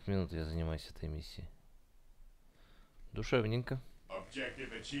 40 минут я занимаюсь этой миссией. Душевненько.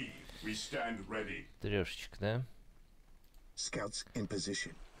 Objective achieved. We stand ready. Трешечек, да? Scouts in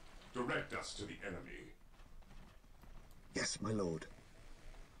position. Direct us to the enemy. Yes, my lord.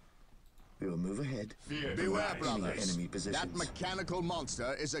 We will move ahead. Fear Beware, denies brothers. enemy That positions. mechanical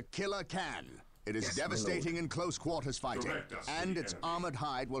monster is a killer can. It is Yes, my devastating in close quarters fighting, Direct us to and the its enemy. armored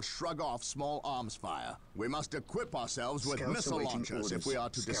hide will shrug off small arms fire. We must equip ourselves with Scouts missile awaiting launchers if orders. we are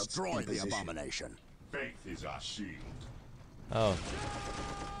to Scouts destroy in the position. abomination. Faith is our shield. О,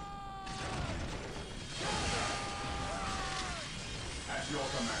 At your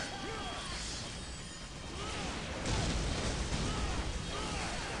command.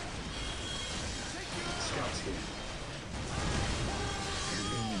 Scouts here.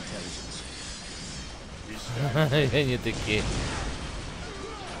 Gathering intelligence. We stand. они такие.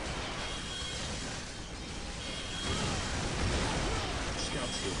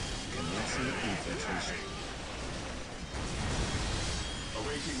 Scouts here. Commencing infiltration.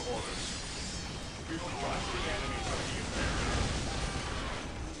 Awaiting orders. We will crush the enemy from the interior.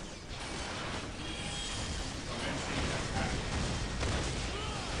 Commencing attack.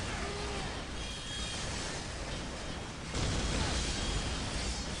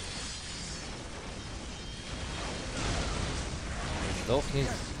 Сдохни.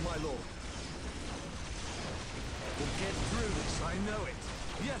 My lord. We'll get through this, I know it.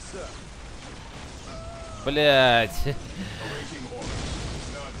 Yes, sir. Блять. Awaiting orders.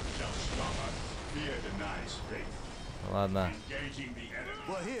 None shall stop us. Fear denies faith. Ладно. Engaging the enemy.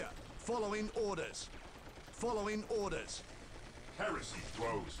 We're here. Following orders. Following orders. Heresy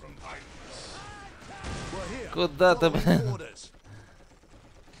grows from idleness. We're here. Куда ты, Following блин? orders.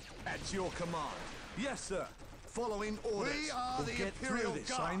 At your command. Yes, sir. Following orders. We are We'll the get through Imperial this.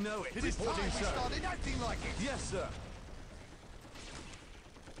 Guard. I know it. It is time Reporting, we sir. started acting like it. Yes, sir.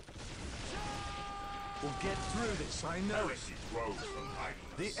 We'll get through this. I know it. Heresy grows from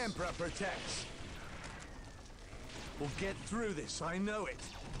idleness. The Emperor protects. We'll get through this. I know it.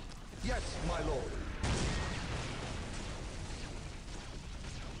 Yes, my lord.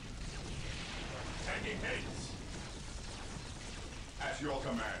 Taking haste. At your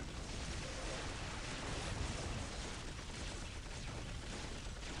command.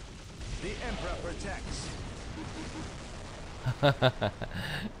 The Emperor protects. Да,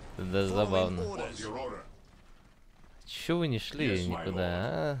 Following забавно. What's orders. your order? Чё вы не шли Yes, my никуда,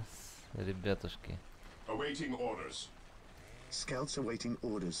 а, ребятушки? Awaiting orders. Scouts awaiting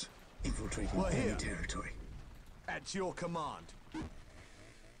orders. Infiltrating We're enemy here. territory. At your command.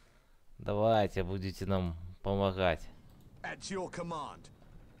 Давайте, будете нам помогать. At your command.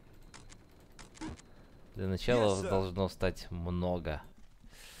 Для начала Yes, sir. должно стать много.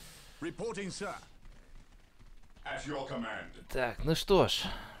 Reporting, sir. At your command. Так, ну что ж.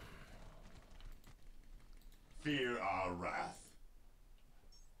 Fear our wrath.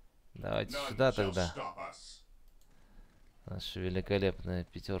 Давайте None сюда shall тогда. stop us. Наша великолепная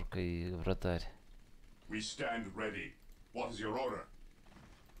пятерка и вратарь. We stand ready. What is your order?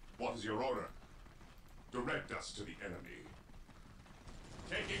 What is your order? Direct us to the enemy.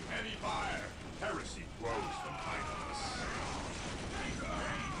 Taking heavy fire. Heresy grows from idleness.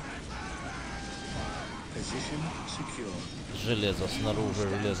 Position secure. Железо снаружи,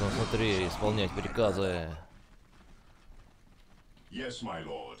 железо внутри, исполнять приказы. Yes, my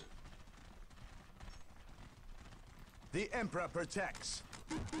lord. The Emperor protects.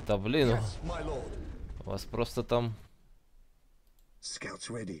 Да блин, Yes, my lord. у вас просто там... Scouts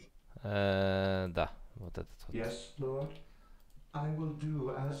ready. Да, вот этот вот. Yes, Lord. I will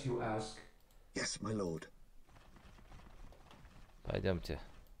do as you ask. Yes, my lord. Пойдемте.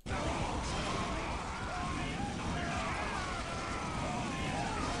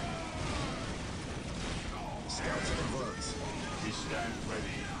 Scouts advance. We stand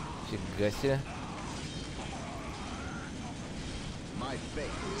ready. Фига себе. My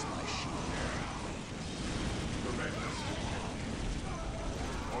faith is my shield. Direct us to the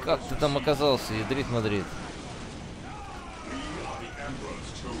enemy. Как ты там оказался, ядрит Мадрид? We are the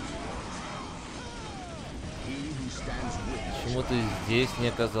Emperor's chosen. He who stands with us. Почему ты здесь не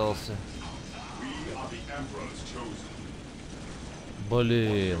оказался? We are the Emperor's chosen.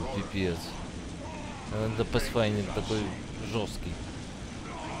 Блин, пипец. Это Pathfinder такой жесткий.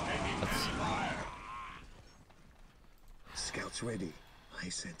 Scouts ready. I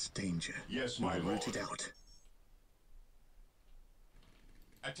sense danger. Yes, We my will root lord. it out.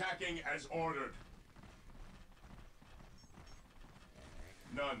 Attacking as ordered.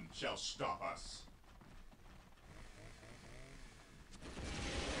 None shall stop us.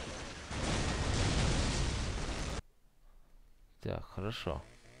 Так, хорошо.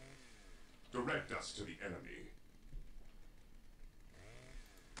 Direct us to the enemy.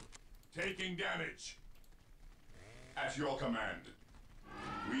 Taking damage. At your command.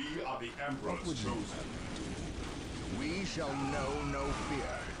 We are the Emperor's chosen. We shall know no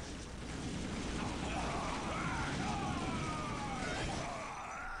fear.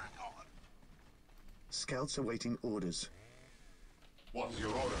 Scouts awaiting orders. What is your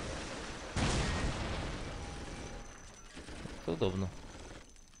order? Это удобно.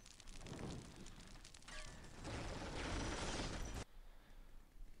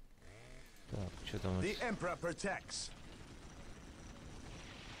 Так, что там? The Emperor protects.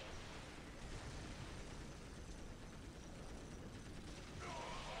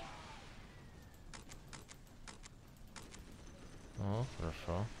 О,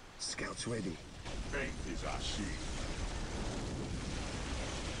 хорошо. Scouts ready. Faith is our shield.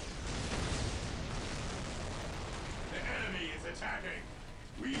 The enemy is attacking.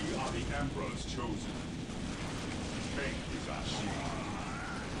 We are the Emperor's chosen. Faith is our shield.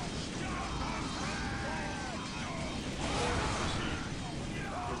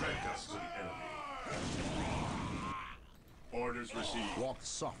 Direct us to the enemy. Orders received. Walk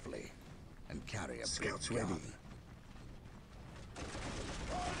softly and carry a Scouts big gun. ready.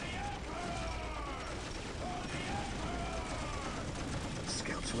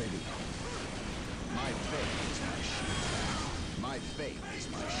 Scouts ready. My faith is my shield. My faith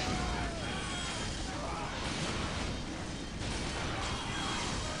is my shield.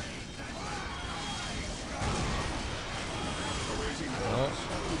 Ну,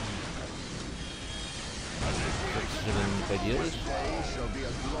 что ты же не поделаешь? Day shall be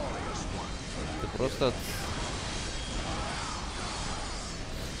a glorious one. Ты просто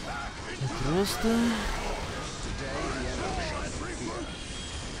просто.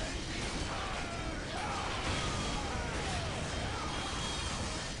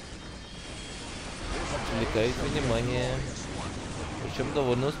 Отвлекает внимание. Причем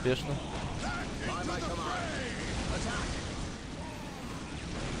довольно успешно.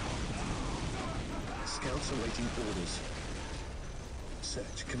 Scouts awaiting orders.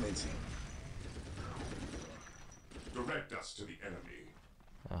 Search commencing. Direct us to the enemy.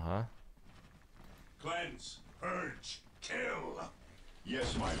 Ага. Cleanse, purge, kill.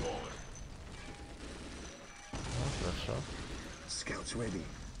 Yes, my lord. Ну, хорошо. Scouts ready.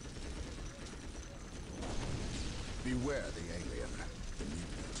 Beware the alien, the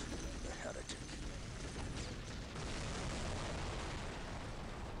mutant, the heretic.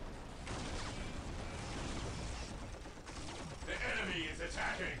 The enemy is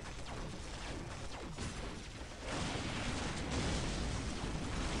attacking.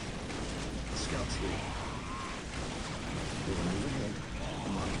 Scouts here. We will move ahead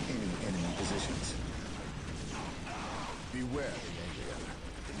and mark any enemy positions. Beware the alien,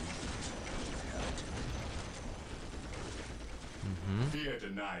 the mutant, the heretic. Fear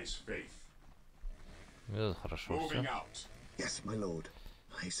denies faith. Это хорошо Moving все. out. Yes, my lord.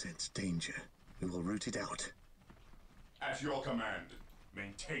 I sense danger. We will root it out. At your command,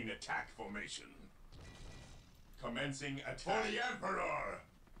 maintain attack formation. Commencing attack. For the Emperor!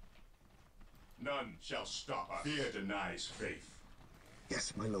 None shall stop us. Fear denies faith.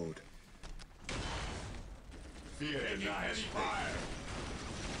 Yes, my lord. Fear denies faith.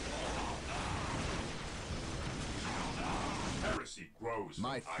 Heresy grows.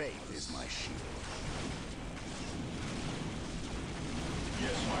 My from faith idleness. is my shield.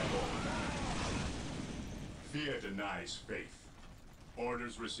 Yes, my lord. Fear denies faith.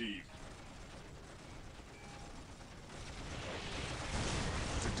 Orders received.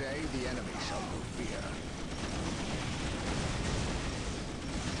 Today the enemy shall know fear.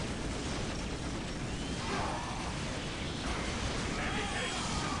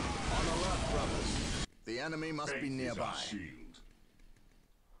 On alert, brothers. The enemy must Faith be is nearby. our shield.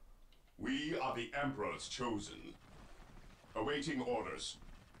 We are the Emperor's chosen. Awaiting orders.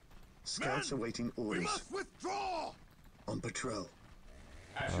 Scouts awaiting We orders. must withdraw! On patrol.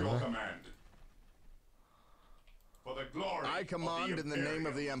 At your command. For the glory I of command the in the name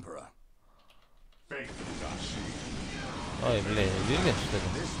of the Imperium. Emperor. Faith is our shield. Ой, блин, видели, что ли?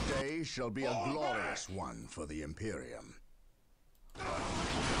 This day shall be a glorious one for the Imperium.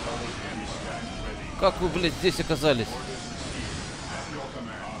 Как вы, блядь, здесь оказались? At your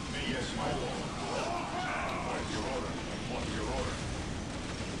command. Yes, my lord. What's your order? What's your order?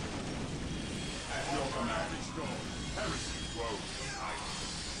 At your command. Heresy grows from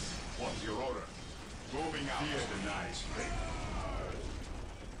idleness. What's your order? Moving out. Fear denies faith.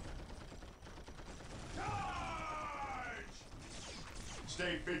 Charge!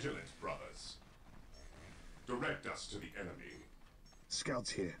 Stay vigilant, brothers. Direct us to the enemy. Scouts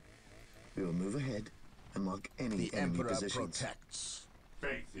here. We will move ahead and mark any The enemy Emperor positions. protects.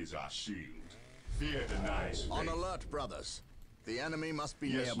 Faith is our shield. Fear denies faith. On alert, brothers. The enemy must be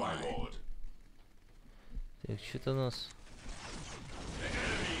Yes, nearby. my lord. Так, что-то у нас... The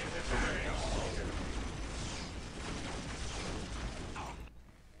enemy is attacking us.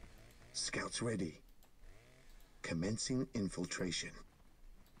 Scouts ready. Commencing infiltration.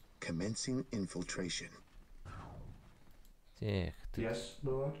 Commencing infiltration. Так, ты... Yes,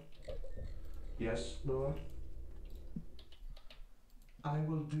 Lord. Yes, Lord. I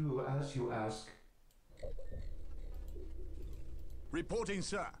will do as you ask. Reporting,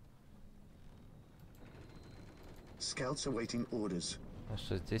 sir. Scouts awaiting orders. А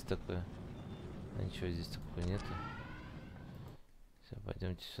что здесь такое? А ничего здесь такого нету. Все,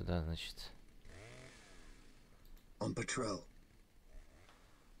 пойдемте сюда, значит. On patrol.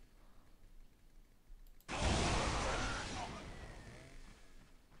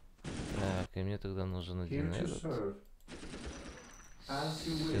 Так, и мне тогда нужен один Here to этот. serve. As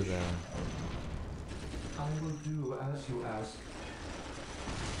you wish. Сюда. I will do as you ask.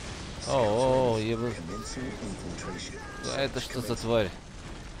 О, ебу. Commencing infiltration. А это что за тварь?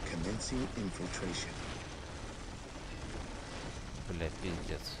 Commencing infiltration. Блять,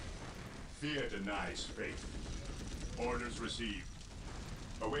 пиздец. Fear denies faith. Orders received.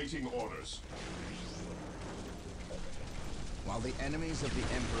 Awaiting orders. While the enemies of the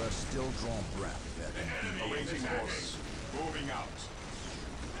Emperor still draw breath, their Awaiting orders. Moving out.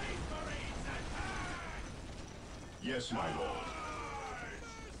 Yes, my lord.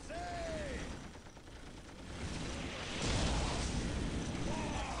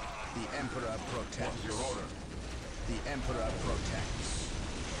 The Emperor protects. Your order. The Emperor protects.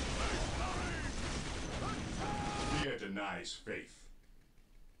 Fear denies faith.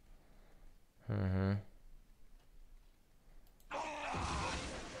 Угу.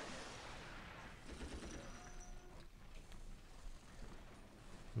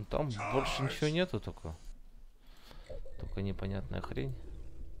 Ну, там больше ничего нету, только непонятная хрень.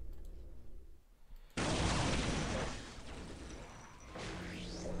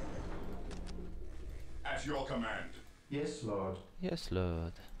 At your command. Yes, Lord. Yes,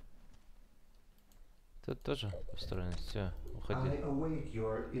 Lord. Тут тоже устроено. Все, уходи. I await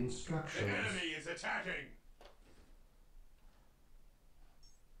your The instructions. enemy is attacking.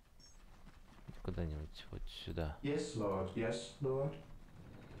 Куда-нибудь вот сюда. Yes, Lord. Yes, Lord.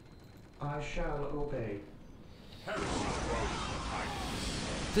 I shall obey.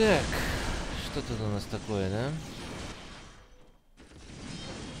 Так, что тут у нас такое, да?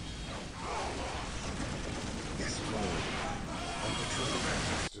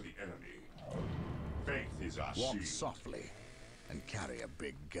 To the enemy. Faith is our Walk shield. softly and carry a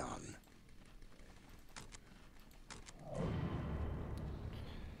big gun.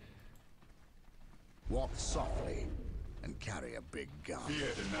 Walk softly and carry a big gun. Fear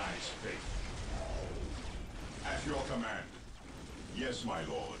denies faith. At your command. Yes, my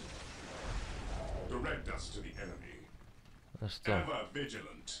lord. Direct us to the enemy. Ну что? Ever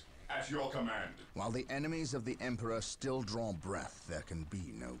vigilant. At your command. While the enemies of the Emperor still draw breath, there can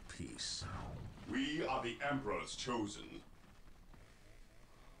be no peace. We are the Emperor's chosen.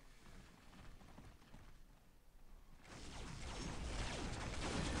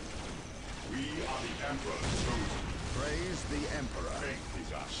 We are the Emperor's chosen. Praise the Emperor. Faith is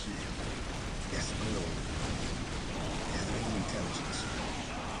our shield. Yes, my lord. Gathering intelligence.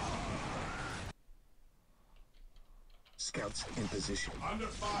 Scouts in position. Under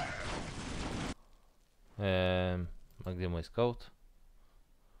fire. А где мой скаут?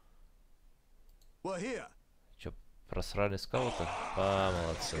 We're here. Чё, просрали скаута? А,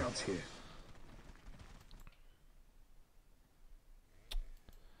 молодцы. Scouts here.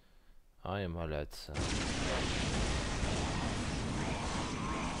 Ай, молодцы.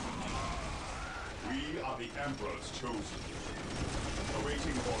 We are the Emperor's chosen.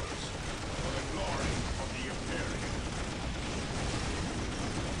 Awaiting orders for the glory of the Imperium.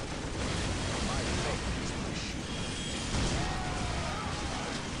 My faith is my shield.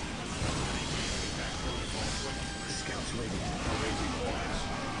 Scouts waiting. Awaiting orders.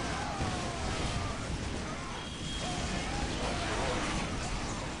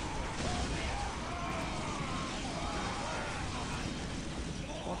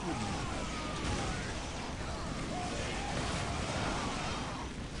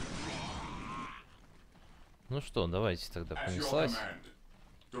 Ну что, давайте тогда At your понеслась. command.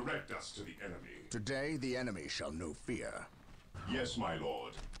 Direct us to the enemy. Today the enemy shall know fear. Yes, my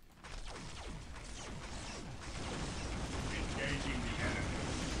lord. Engaging the enemy.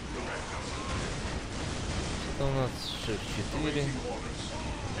 Direct us to the enemy. Это у нас шифт 4. Awaiting orders.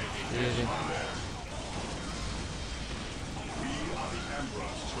 4. We are the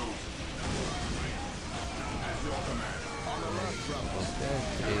Emperor's chosen. At your command. On alert, brothers. 5,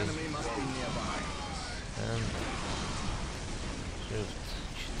 The 3. enemy must be nearby. Shift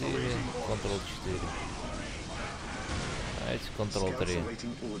 4. Ctrl 4. Давайте Ctrl Scouts 3.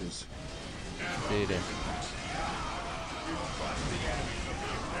 awaiting orders. 4.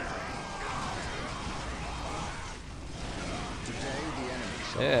 Today the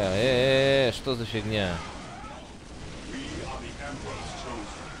enemy shall Что за фигня? We are the Emperor's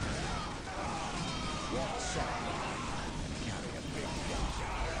chosen. walk softly. Carry a big gun.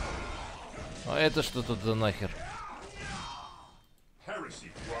 А это что тут за нахер? Heresy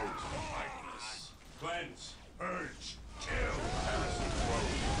grows from idleness. Cleanse, purge, kill. Heresy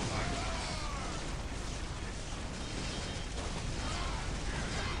grows from idleness.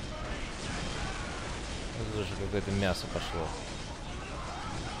 Это же какое-то мясо пошло.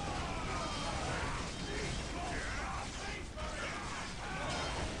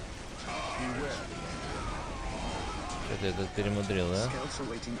 Что-то я тут перемудрил, да? Scouts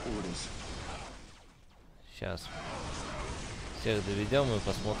awaiting orders. Сейчас. Всех доведем и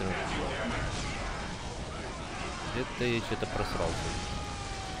посмотрим. Где-то я что-то просрался.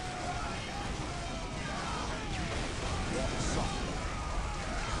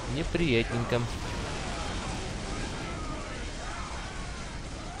 Неприятненько.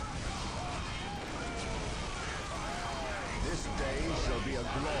 This day shall be a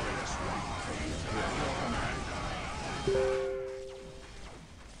glorious one for the Imperial.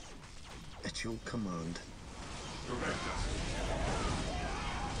 At your command. Direct us.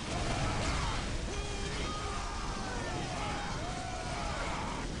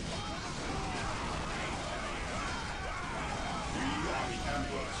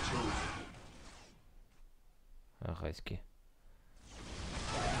 Emperor's chosen. Агатьки.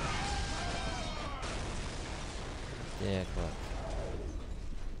 Так, вот.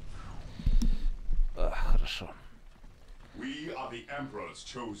 Хорошо. We are the Emperor's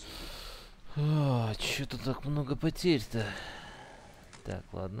chosen. Чё-то так много потерь-то. Так,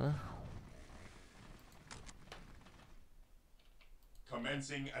 ладно.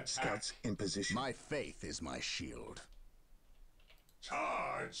 Commencing attack. Scouts in position. My faith is my shield.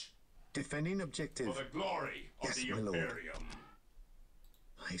 Charge Defending for objective. the glory of Yes, the my lord. Imperium.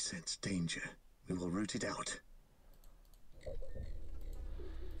 I sense danger. We will root it out.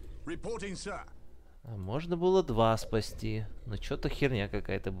 Reporting, sir. А можно было 2 спасти. Но что-то херня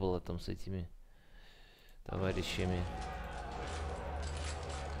какая-то была там с этими товарищами.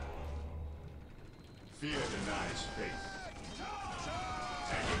 Fear denies faith.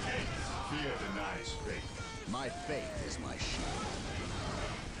 Taking haste. Fear denies faith. My faith is my shield.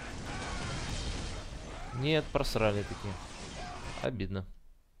 Нет, просрали таки. Обидно.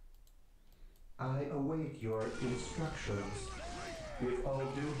 I await your instructions. With all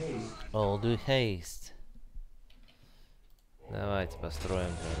due haste. All do haste. Давайте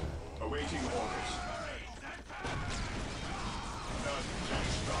построим. Awaiting orders.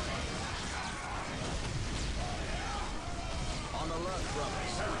 On alert,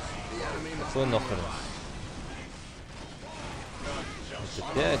 brothers. The enemy must Какой нахрен?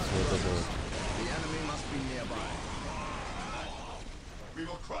 Это 5 вот это вот. The enemy must be nearby. We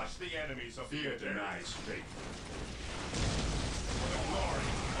will crush the enemies of fear denies faith.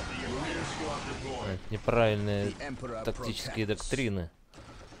 Это неправильные тактические доктрины.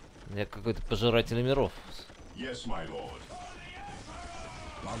 Я какой-то пожиратель миров. Yes, my lord.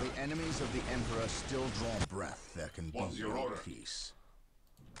 While the enemies of the Emperor still draw breath, there can What's be your no order? peace.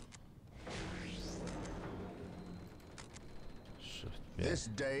 This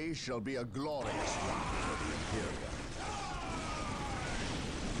day shall be a glorious one for the Imperium.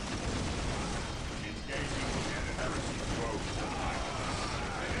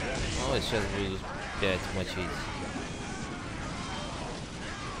 Ну, сейчас буду 5 мочить.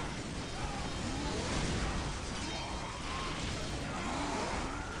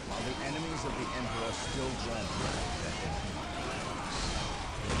 While the enemies of the Emperor still draw breath, there can be no peace.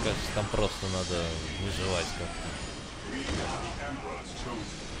 Мне кажется, там просто надо выживать как-то. On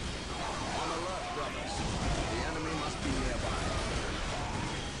alert, brothers. The enemy must be nearby.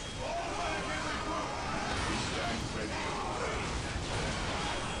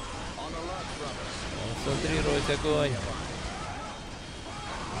 On alert, brothers. Концентрировать огонь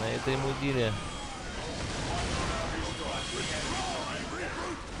на этой мудиле.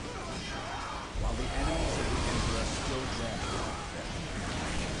 While the enemies of the Emperor still draw breath, there can be no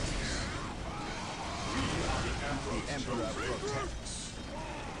peace. The Emperor protects.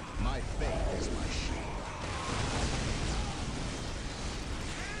 My faith is my shield.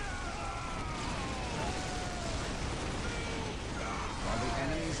 While the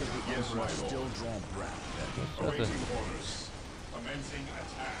enemies of the Emperor still draw breath, there can Awaiting orders. Commencing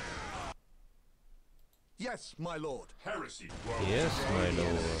attack. Yes, my lord. Heresy grows. Yes, my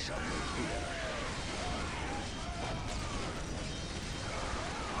lord.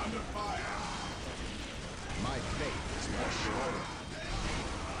 Under fire. My faith is my shield.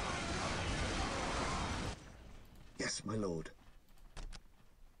 Yes, my lord.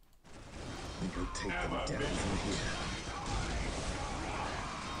 We will take them down from here.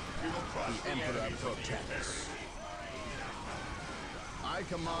 We will crush The Emperor protects. I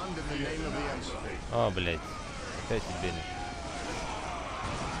command in the name of the Emperor. А, блядь. Опять убили.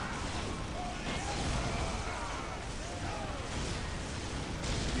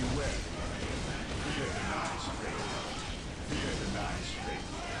 Beware. Fear denies faith. Fear denies faith.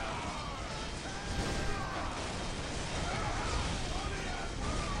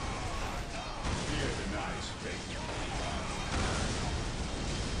 Fear denies faith.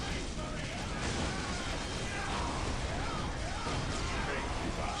 Faith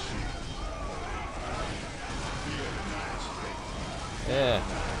is our shield. Fear denies faith.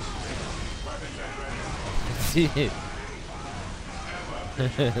 Иди.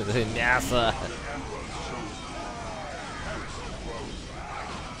 Мясо.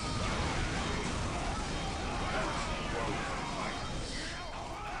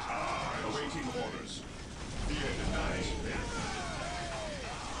 Awaiting orders. Fear denies faith.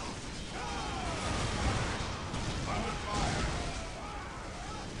 Under fire.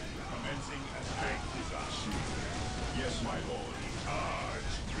 Commencing attack is our shield. Yes, my lord.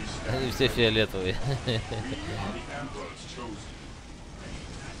 Charge. We stand Они все фиолетовые. We are the Emperor's chosen.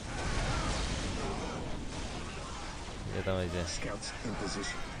 Я Давайте. Scouts in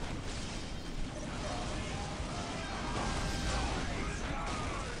position.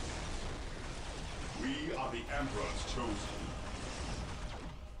 We are the Emperor's chosen.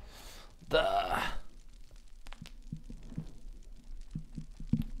 Да.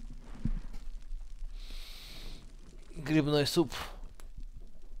 Грибной суп.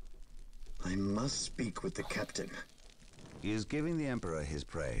 I must speak with the captain. He is giving the Emperor his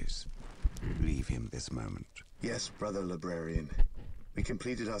praise. Leave him this moment. Yes, brother librarian. We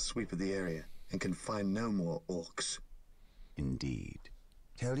completed our sweep of the area and can find no more orcs. Indeed.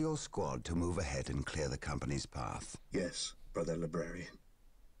 Tell your squad to move ahead and clear the company's path. Yes, brother librarian.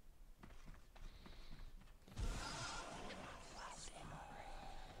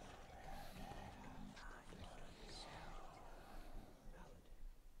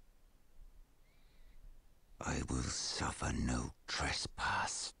 I will suffer no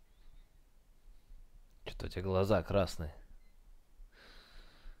trespass. Что-то у тебя глаза красные.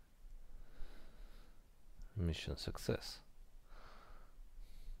 Mission success.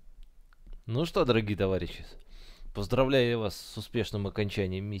 Ну что, дорогие товарищи, поздравляю вас с успешным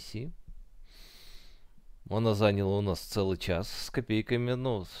окончанием миссии. Она заняла у нас целый час с копейками,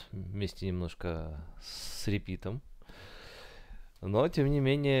 ну, вместе немножко с репитом. Но, тем не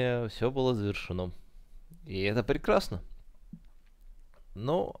менее, все было завершено. И это прекрасно.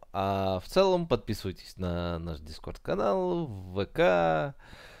 Ну, а в целом подписывайтесь на наш Discord-канал, ВК,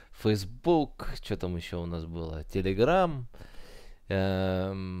 Facebook, что там еще у нас было, Telegram.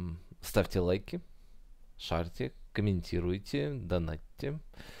 Ставьте лайки, шарьте, комментируйте, донатьте.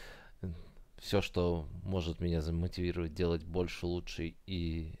 Все, что может меня замотивировать делать больше, лучше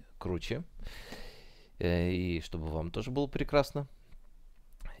и круче. И чтобы вам тоже было прекрасно.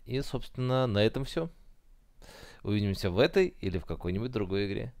 И, собственно, на этом все. Увидимся в этой или в какой-нибудь другой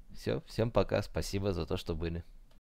игре. Все, всем пока, спасибо за то, что были.